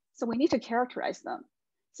well? So we need to characterize them.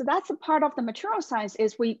 So that's a part of the material science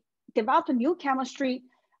is we develop a new chemistry,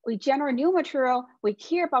 we generate new material, we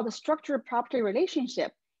care about the structure property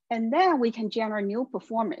relationship, and then we can generate new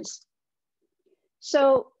performance.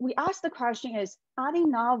 So we ask the question is, are they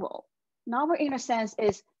novel? Novel in a sense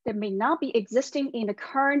is they may not be existing in the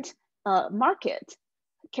current market.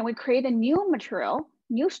 Can we create a new material,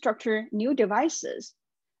 new structure, new devices?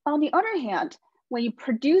 On the other hand, when you're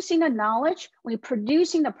producing the knowledge, when you're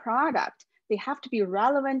producing the product, they have to be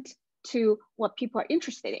relevant to what people are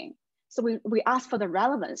interested in. So we ask for the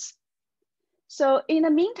relevance. So in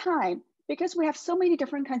the meantime, because we have so many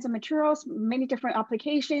different kinds of materials, many different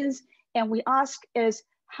applications, and we ask is,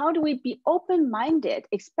 how do we be open-minded,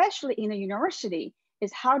 especially in the university,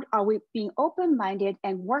 is how are we being open-minded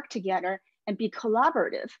and work together and be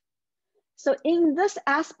collaborative? So in this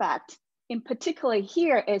aspect, in particular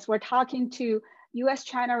here is we're talking to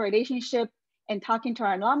US-China relationship and talking to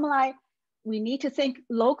our alumni. We need to think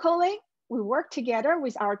locally, we work together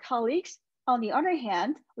with our colleagues. On the other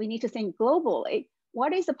hand, we need to think globally.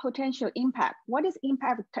 What is the potential impact? What is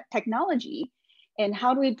impact of technology? And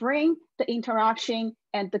how do we bring the interaction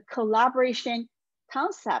and the collaboration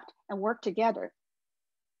concept and work together?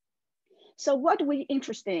 So what are we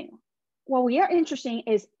interested in? What we are interested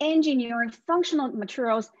in is engineering functional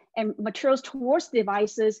materials and materials towards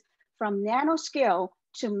devices from nanoscale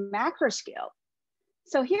to macro scale.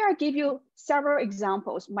 So here I give you several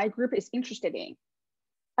examples my group is interested in.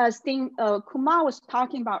 As Kumar was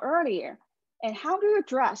talking about earlier, and how do you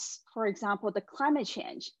address, for example, the climate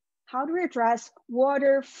change? How do we address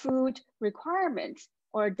water, food requirements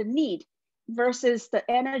or the need versus the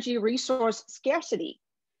energy resource scarcity?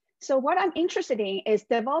 So what I'm interested in is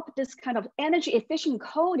develop this kind of energy efficient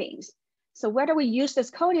coatings So whether we use this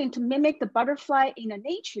coating to mimic the butterfly in the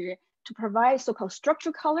nature to provide so-called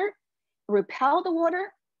structural color, repel the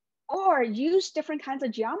water, or use different kinds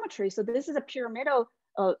of geometry. So this is a pyramidal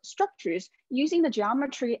structures using the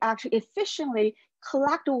geometry actually efficiently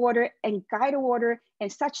collect the water and guide the water,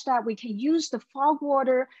 and such that we can use the fog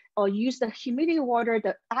water or use the humidity water,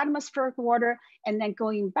 the atmospheric water, and then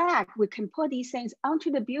going back, we can put these things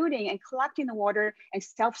onto the building and collecting the water and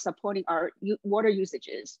self-supporting our water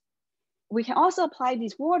usages. We can also apply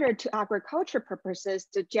these water to agriculture purposes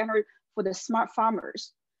to generate for the smart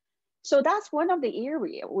farmers. So that's one of the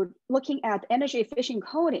areas we're looking at energy efficient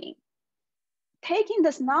coating. Taking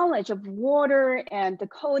this knowledge of water and the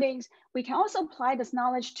coatings, we can also apply this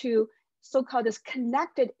knowledge to so-called this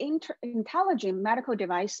connected intelligent medical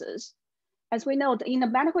devices. As we know, in the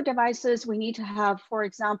medical devices, we need to have, for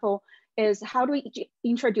example, is how do we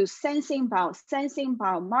introduce sensing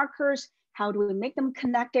biomarkers, how do we make them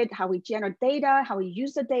connected, how we generate data, how we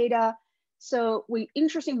use the data. So we're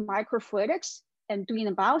interested in microfluidics, and doing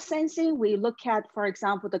the biosensing, we look at, for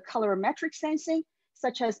example, the colorimetric sensing,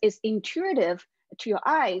 such as it's intuitive to your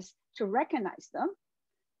eyes to recognize them.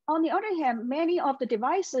 On the other hand, many of the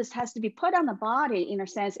devices has to be put on the body in a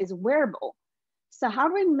sense is wearable. So how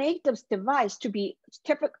do we make this device to be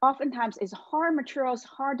typical, oftentimes is hard materials,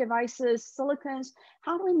 hard devices, silicons,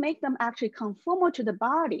 how do we make them actually conformal to the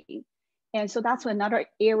body? And so that's another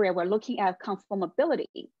area we're looking at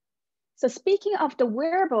conformability. So speaking of the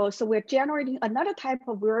wearable, so we're generating another type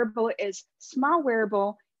of wearable is smart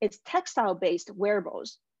wearable, it's textile-based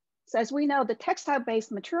wearables. So as we know, the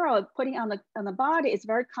textile-based material putting on the body is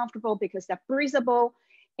very comfortable because they're breathable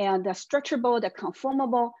and they're stretchable, they're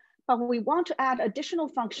conformable, but we want to add additional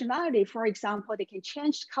functionality. For example, they can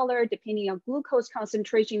change color depending on glucose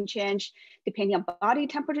concentration change, depending on body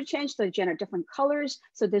temperature change, so they generate different colors.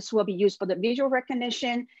 So this will be used for the visual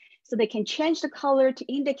recognition. So they can change the color to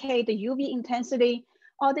indicate the UV intensity,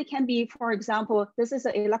 or they can be, for example, this is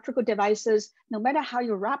electrical devices, no matter how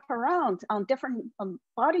you wrap around on different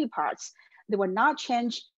body parts, they will not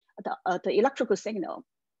change the electrical signal.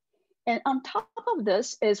 And on top of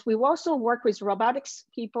this is we also work with robotics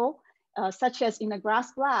people, such as in the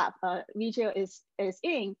grass lab, Vijay is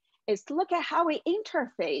in, is to look at how we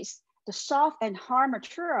interface the soft and hard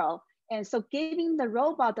material. And so giving the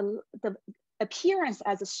robot the appearance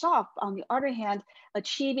as a soft, on the other hand,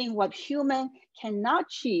 achieving what human cannot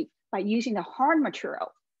achieve by using the hard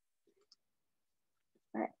material.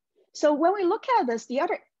 All right. So when we look at this, the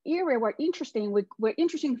other area we're interested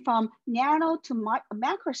from nano to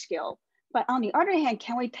macro scale, but on the other hand,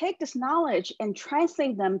 can we take this knowledge and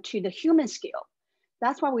translate them to the human scale?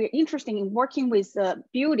 That's why we're interested in working with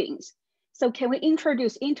buildings. So can we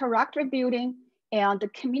introduce interactive building and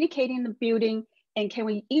communicating the building, and can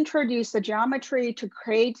we introduce the geometry to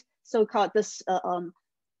create so-called this, the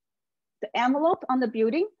envelope on the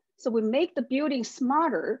building? So we make the building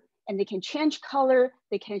smarter and they can change color,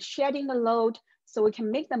 they can shed in the load, so we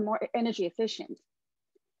can make them more energy efficient.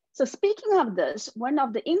 So speaking of this, one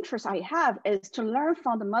of the interests I have is to learn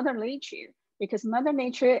from the Mother Nature, because Mother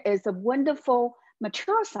Nature is a wonderful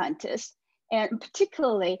material scientist, and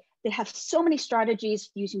particularly they have so many strategies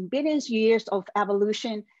using billions of years of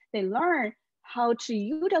evolution. They learn how to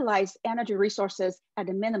utilize energy resources at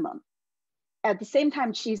a minimum. At the same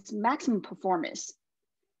time, achieve maximum performance.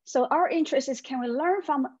 So our interest is, can we learn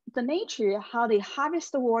from the nature how they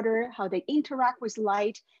harvest the water, how they interact with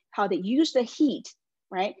light, how they use the heat,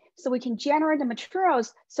 right? So we can generate the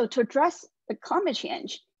materials so to address the climate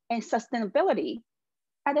change and sustainability.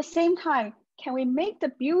 At the same time, can we make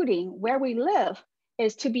the building where we live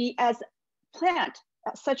is to be as plant,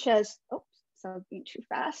 such as, oops, so being too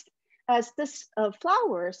fast, as this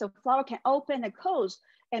flower, so flower can open and close,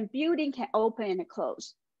 and building can open and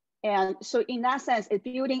close. And so in that sense, a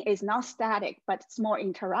building is not static, but it's more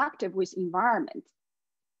interactive with environment.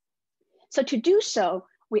 So to do so,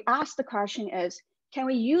 we ask the question is, can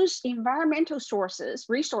we use environmental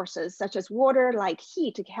resources such as water, like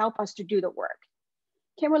heat, to help us to do the work?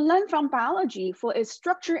 Can we learn from biology for its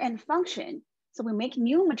structure and function? So we make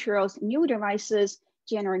new materials, new devices,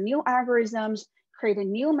 generate new algorithms, create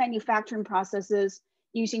new manufacturing processes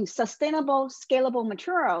using sustainable, scalable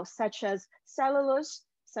materials such as cellulose,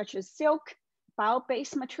 such as silk,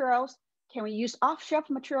 bio-based materials. Can we use off-shelf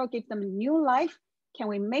material, give them new life? Can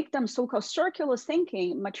we make them so-called circular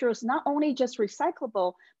thinking materials, not only just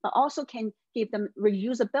recyclable, but also can give them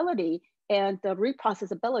reusability and the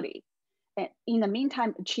reprocessability, and in the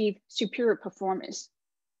meantime, achieve superior performance.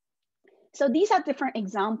 So these are different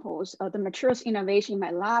examples of the materials innovation in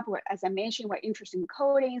my lab, where, as I mentioned, we're interested in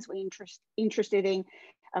coatings, we're interested in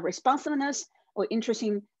responsiveness, we're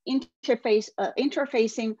interested in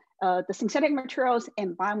interfacing the synthetic materials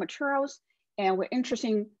and biomaterials. And we're interested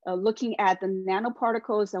in looking at the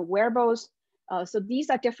nanoparticles and wearables. So these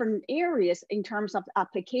are different areas in terms of the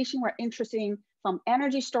application we're interested in, from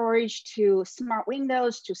energy storage to smart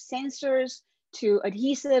windows, to sensors, to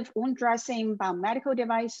adhesive, wound dressing, biomedical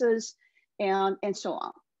devices, and so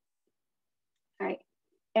on. All right.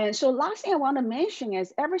 And so last thing I want to mention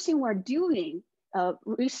is everything we're doing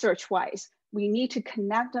research-wise, we need to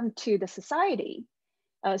connect them to the society.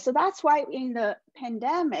 So that's why in the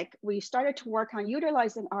pandemic, we started to work on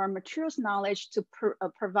utilizing our materials knowledge to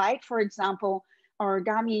provide, for example,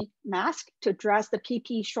 origami mask to address the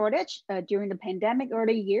PPE shortage during the pandemic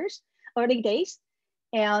early days.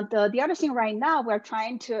 And the other thing right now, we're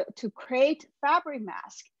trying to create fabric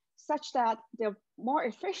masks such that they're more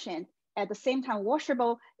efficient, at the same time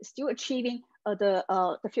washable, still achieving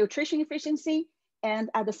the filtration efficiency,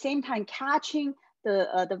 and at the same time catching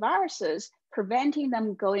the viruses, preventing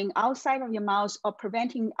them going outside of your mouth or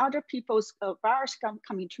preventing other people's virus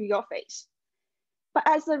coming to your face. But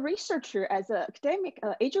as a researcher, as an academic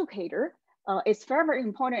educator, it's very, very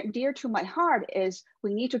important, dear to my heart, is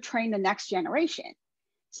we need to train the next generation.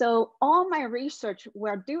 So all my research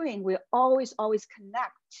we're doing, we always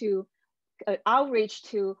connect to outreach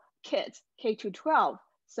to kids, K-12.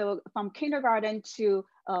 So from kindergarten to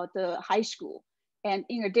the high school. And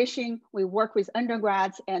in addition, we work with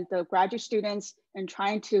undergrads and the graduate students and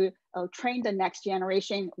trying to train the next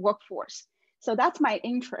generation workforce. So that's my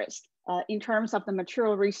interest in terms of the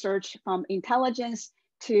material research, from intelligence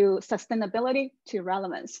to sustainability to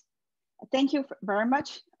relevance. Thank you very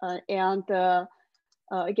much.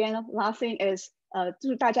 Again, last thing is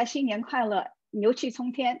祝大家新年快乐，牛气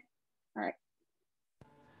冲天. All right.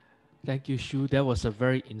 Thank you, Shu. That was a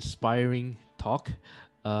very inspiring talk.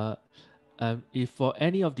 If for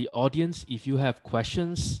any of the audience, if you have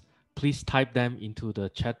questions, please type them into the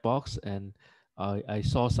chat box. And I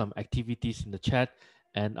saw some activities in the chat,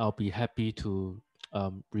 and I'll be happy to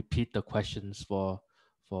repeat the questions for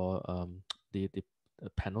the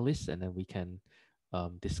panelists, and then we can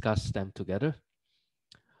discuss them together.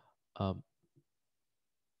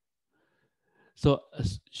 So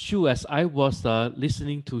Shu, as I was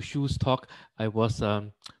listening to Shu's talk, I was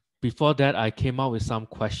before that I came out with some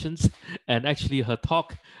questions, and actually her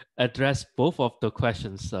talk addressed both of the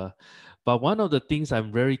questions. But one of the things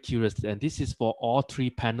I'm very curious, and this is for all three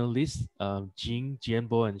panelists, Jing,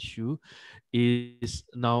 Jianbo, and Shu, is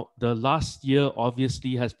now the last year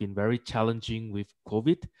obviously has been very challenging with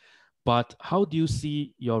COVID. But how do you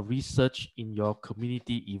see your research in your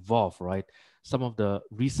community evolve, right? Some of the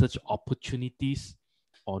research opportunities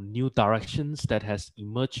or new directions that has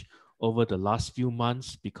emerged over the last few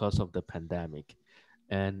months because of the pandemic.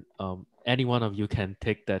 And any one of you can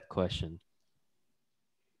take that question.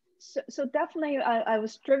 So definitely I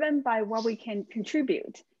was driven by what we can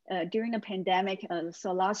contribute during the pandemic.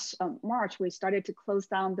 So last March, we started to close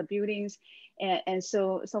down the buildings. And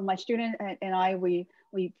so my student and I, we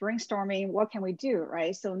brainstorming, what can we do,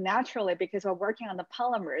 right? So naturally, because we're working on the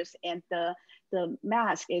polymers, and the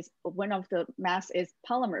mask is, one of the masks is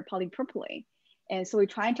polymer, polypropylene. And so we're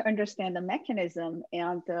trying to understand the mechanism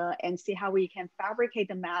and see how we can fabricate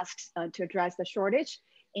the masks to address the shortage.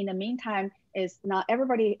 In the meantime, is not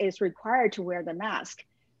everybody is required to wear the mask.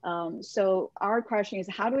 So our question is,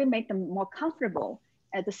 how do we make them more comfortable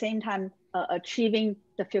at the same time achieving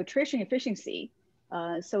the filtration efficiency?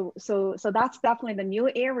 So that's definitely the new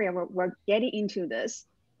area where we're getting into this.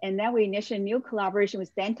 And then we initiated a new collaboration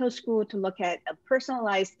with dental school to look at a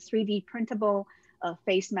personalized 3D printable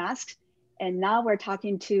face masks. And now we're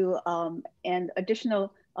talking to and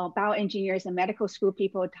additional bioengineers and medical school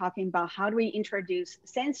people talking about how do we introduce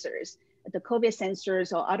sensors, the COVID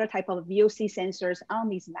sensors or other type of VOC sensors on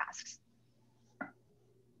these masks.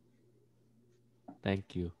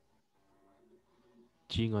 Thank you.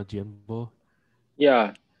 Jing or Jianbo?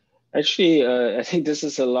 Yeah, actually, I think this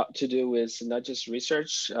is a lot to do with not just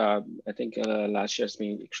research. I think last year has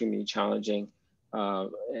been extremely challenging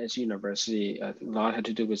as a university. I think a lot had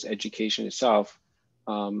to do with education itself.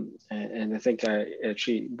 And I think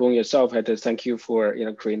actually, Boon yourself had to thank you for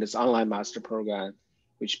creating this online master program,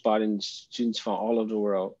 which brought in students from all over the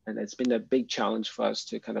world. And it's been a big challenge for us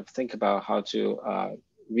to kind of think about how to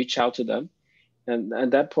reach out to them.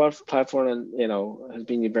 And that platform, has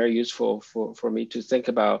been very useful for me to think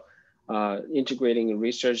about integrating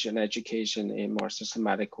research and education in a more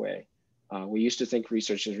systematic way. We used to think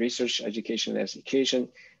research is research, education is education,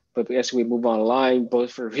 but as we move online,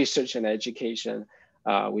 both for research and education,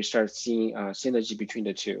 we start seeing synergy between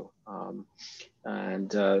the two.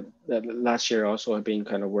 Last year also I've been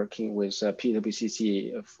kind of working with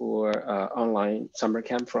PWCC for online summer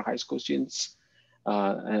camp for high school students.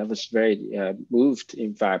 And I was very moved,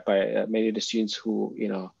 in fact, by many of the students who,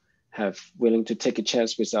 have willing to take a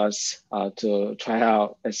chance with us to try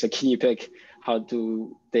out as a guinea pig, how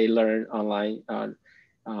do they learn online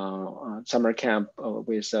summer camp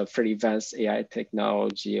with pretty advanced AI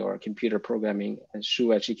technology or computer programming. And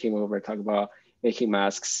Shu actually came over and talked about making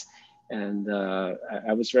masks. And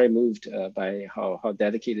I was very moved by how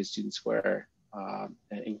dedicated students were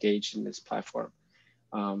engaged in this platform.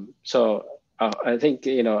 I think,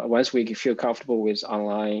 once we feel comfortable with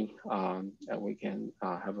online, we can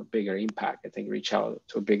have a bigger impact, I think, reach out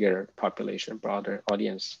to a bigger population, broader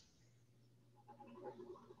audience.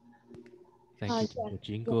 Thank you,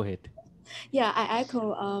 Jing. Go ahead. Yeah, I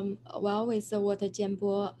echo well with what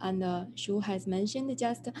Jianbo and Shu has mentioned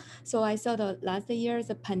just. So I saw the last year,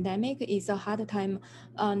 the pandemic is a hard time,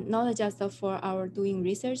 not just for our doing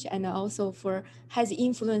research and also has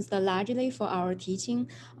influenced largely for our teaching.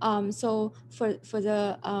 So for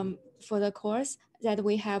the course that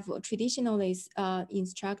we have traditionally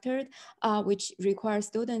instructed, which requires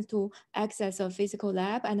students to access a physical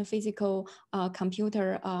lab and a physical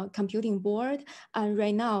computing board. And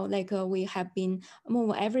right now, we have been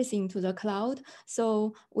move everything to the cloud.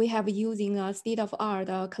 So we have using a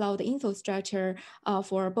state-of-art cloud infrastructure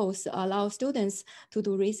for both allow students to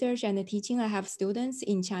do research and teaching. I have students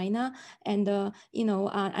in China, and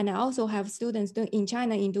and I also have students in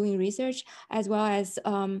China in doing research as well as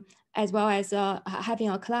having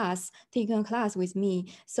taking a class with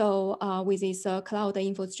me. So with this cloud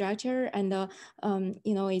infrastructure, and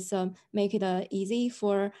it's make it easy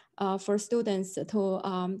for students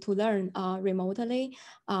to learn remotely,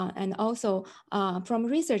 and also from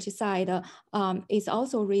research side, it's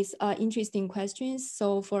also raise interesting questions.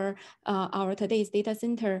 So for our today's data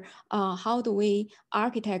center, how do we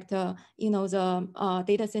architect the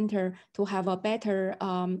data center to have a better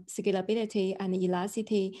scalability and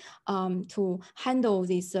elasticity to handle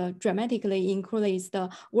this dramatically increased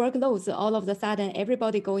workloads all of a sudden,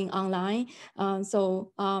 everybody going online.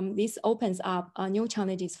 So this opens up new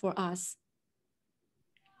challenges for us.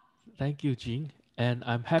 Thank you, Jing. And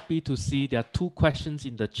I'm happy to see there are two questions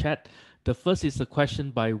in the chat. The first is a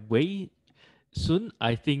question by Wei Sun.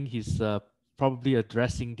 I think he's probably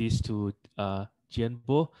addressing this to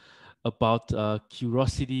Jianbo about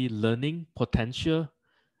curiosity learning potential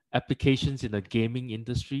applications in the gaming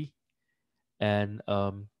industry. And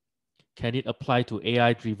can it apply to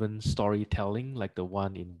AI-driven storytelling like the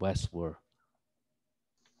one in Westworld?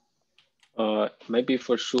 Maybe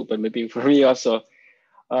for Shu, but maybe for me also.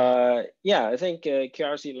 Yeah, I think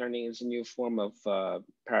curiosity learning is a new form of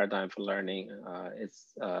paradigm for learning.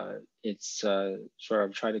 It's sort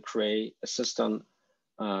of try to create a system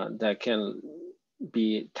that can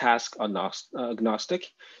be task agnostic.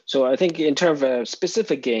 So I think in terms of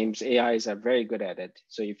specific games, AIs are very good at it.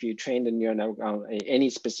 So if you train the neural network on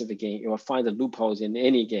any specific game, you will find the loopholes in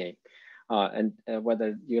any game. And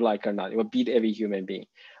whether you like or not, it will beat every human being.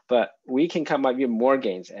 But we can come up with more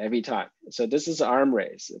games every time. So this is an arm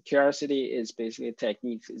race. Curiosity is basically a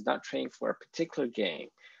technique. It's not trained for a particular game.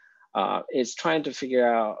 It's trying to figure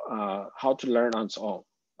out how to learn on its own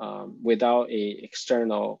without a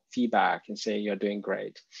external feedback and say you're doing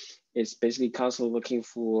great. It's basically constantly looking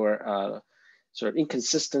for sort of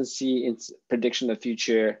inconsistency in prediction of the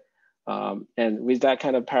future. And with that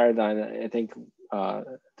kind of paradigm, I think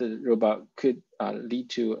the robot could lead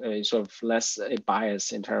to a sort of less a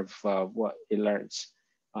bias in terms of what it learns.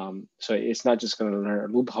 So it's not just going to learn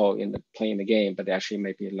a loophole in playing the game, but actually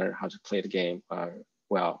maybe learn how to play the game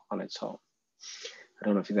well on its own. I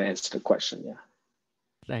don't know if that answered the question. Yeah.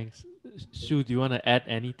 Thanks. Shu, do you want to add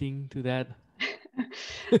anything to that?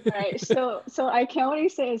 All right, so I can only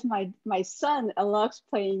say is my son loves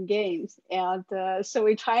playing games, and so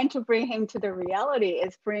we're trying to bring him to the reality.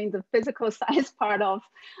 Is bring the physical science part of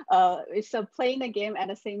so playing the game at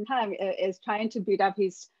the same time is trying to build up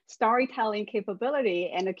his storytelling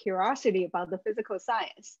capability and a curiosity about the physical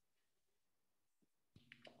science.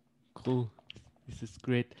 Cool. This is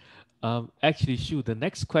great. Actually, Shu, the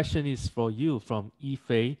next question is for you from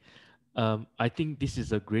Yifei. I think this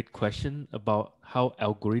is a great question about how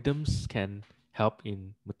algorithms can help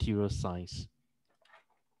in material science.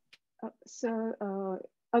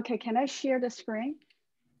 Okay, can I share the screen?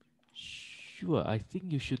 Sure, I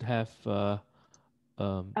think you should have okay,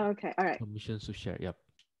 all right. permission to share. Yep.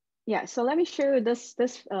 Yeah, so let me show you this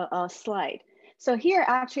slide. So here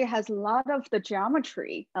actually has a lot of the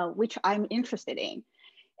geometry, which I'm interested in.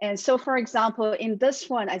 And so, for example, in this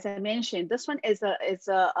one, as I mentioned, this one is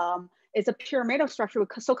a pyramidal structure with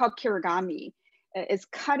so-called kirigami. It's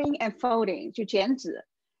cutting and folding, 就剪纸.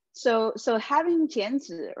 So having 剪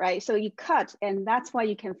纸, right? So you cut, and that's why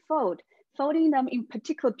you can fold. Folding them in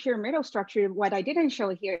particular pyramidal structure, what I didn't show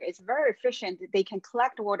here is very efficient. They can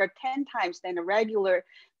collect water 10 times than a regular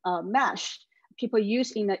mesh people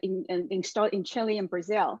use installed in Chile and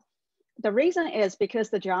Brazil. The reason is because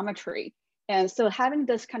the geometry. And so having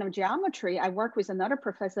this kind of geometry, I work with another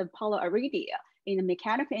professor, Paulo Aridia, in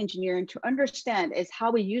mechanical engineering to understand is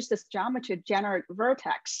how we use this geometry to generate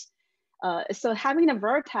vertex. So having a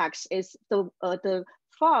vertex is the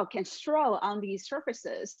fog can stroll on these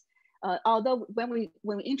surfaces. Although when we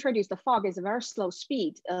introduce the fog, it's a very slow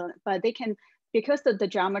speed, but they can, because of the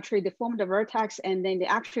geometry, they form the vertex, and then they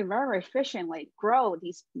actually very efficiently grow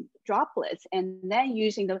these droplets. And then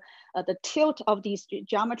using the tilt of these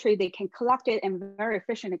geometry, they can collect it and very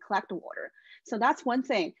efficiently collect water. So that's one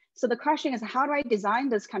thing. So the question is, how do I design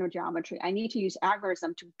this kind of geometry? I need to use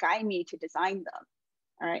algorithm to guide me to design them.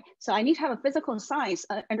 All right. So I need to have a physical science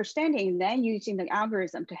understanding, and then using the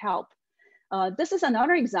algorithm to help. This is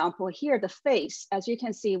another example here, the face. As you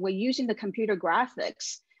can see, we're using the computer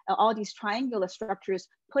graphics, all these triangular structures,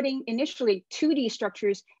 putting initially 2D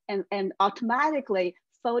structures and automatically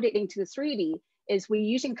fold it into the 3D, is we're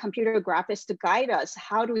using computer graphics to guide us.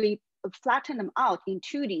 How do we flatten them out in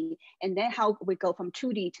 2D, and then how we go from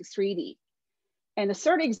 2D to 3D. And the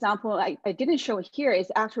third example I didn't show here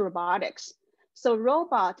is actual robotics. So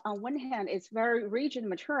robot, on one hand, is very rigid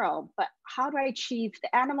material, but how do I achieve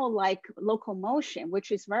the animal-like locomotion,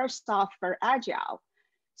 which is very soft, very agile?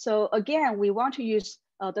 So again, we want to use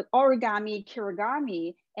the origami,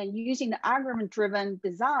 kirigami, and using the algorithm-driven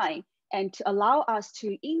design, and to allow us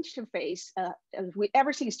to interface with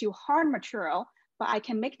everything is still hard material, but I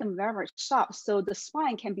can make them very, very soft. So the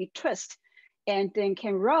spine can be twisted and then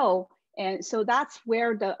can roll. And so that's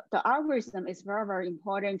where the algorithm is very, very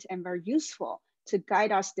important and very useful to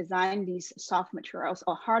guide us design these soft materials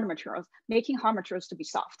or hard materials, making hard materials to be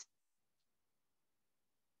soft.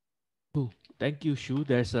 Cool. Thank you, Shu.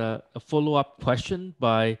 There's a follow-up question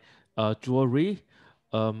by Jory.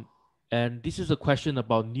 And this is a question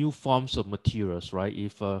about new forms of materials, right?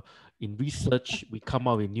 If in research we come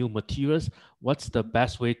up with new materials, what's the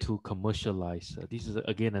best way to commercialize? This is,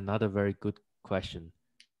 again, another very good question.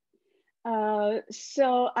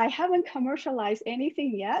 So I haven't commercialized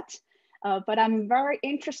anything yet, but I'm very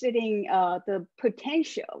interested in the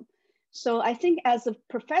potential. So I think as a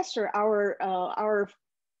professor, our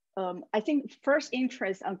I think first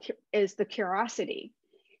interest is the curiosity.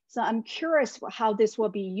 So I'm curious how this will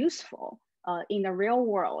be useful in the real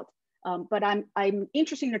world. But I'm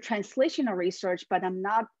interested in the translational research, but I'm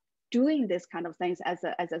not doing this kind of things as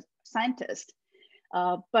a scientist.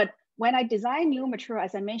 But when I design new material,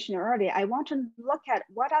 as I mentioned earlier, I want to look at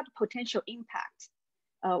what are the potential impacts.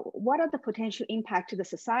 What are the potential impact to the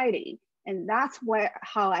society? And that's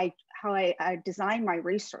how I design my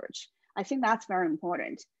research. I think that's very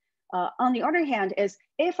important. On the other hand, is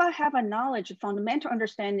if I have a knowledge, fundamental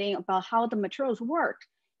understanding about how the materials work,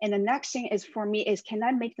 and the next thing is for me is, can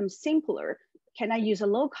I make them simpler? Can I use a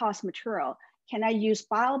low-cost material? Can I use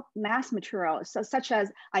biomass material, such as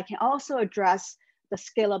I can also address the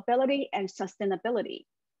scalability and sustainability?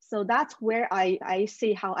 So that's where I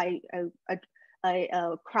see how I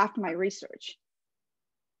craft my research.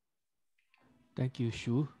 Thank you,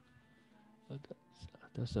 Shu.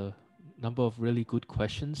 That's a number of really good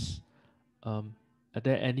questions. Are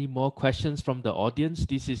there any more questions from the audience?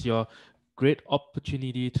 This is your great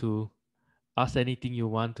opportunity to ask anything you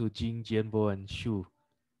want to Jing, Jianbo, and Shu.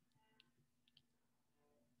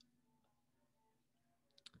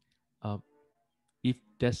 If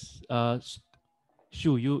there's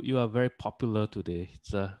Shu, you are very popular today.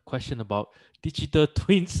 It's a question about digital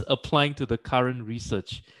twins applying to the current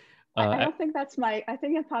research. I don't think that's I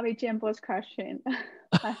think it's probably Jianbo's question.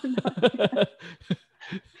 I think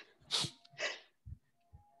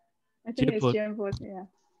it's Jianbo's, yeah.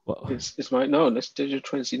 Well, it's mine. No, that's digital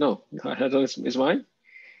twins. No, I don't. It's mine.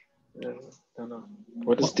 No.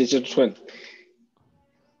 What is digital twin?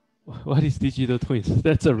 What is digital twins?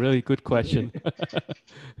 That's a really good question.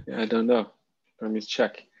 Yeah, I don't know. Let me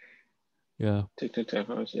check. Yeah.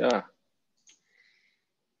 Technology. Yeah.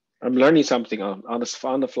 I'm learning something on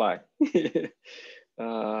the fly.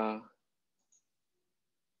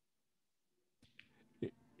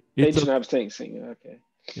 Internet of Things. Okay.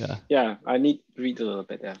 Yeah. Yeah, I need to read a little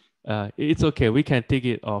bit. Yeah. It's okay. We can take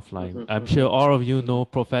it offline. I'm sure all of you know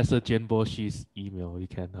Professor Jianbo Shi's email. You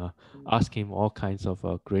can ask him all kinds of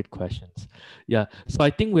great questions. Yeah. So I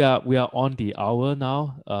think we are on the hour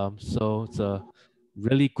now. So it's a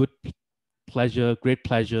really good pleasure, great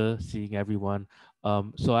pleasure seeing everyone.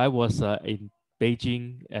 So I was in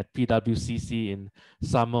Beijing at PWCC in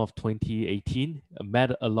summer of 2018. I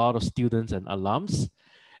met a lot of students and alums,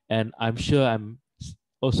 and I'm sure I'm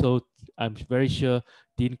very sure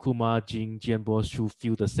Dean Kumar, Jing, Jianbo Shu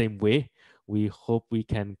feel the same way. We hope we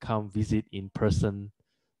can come visit in person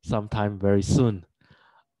sometime very soon.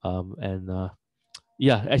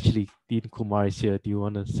 Yeah, actually, Dean Kumar is here. Do you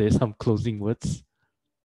want to say some closing words?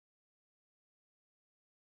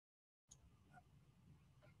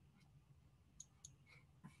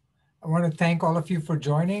 I want to thank all of you for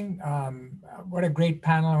joining. What a great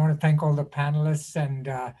panel. I want to thank all the panelists. And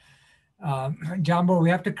Jambo, we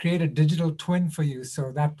have to create a digital twin for you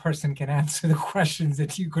so that person can answer the questions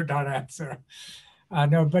that you could not answer.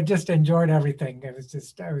 No, but just enjoyed everything. It was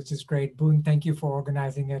just great. Boon, thank you for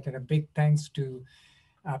organizing it. And a big thanks to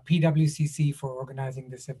PWCC for organizing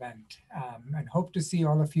this event. And hope to see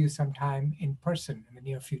all of you sometime in person in the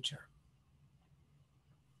near future.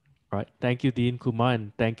 All right. Thank you, Dean Kumar,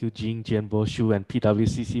 and thank you, Jing, Jianbo Shu, and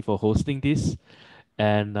PWCC for hosting this.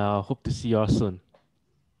 And hope to see you all soon.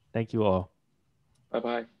 Thank you all.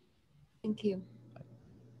 Bye-bye. Thank you.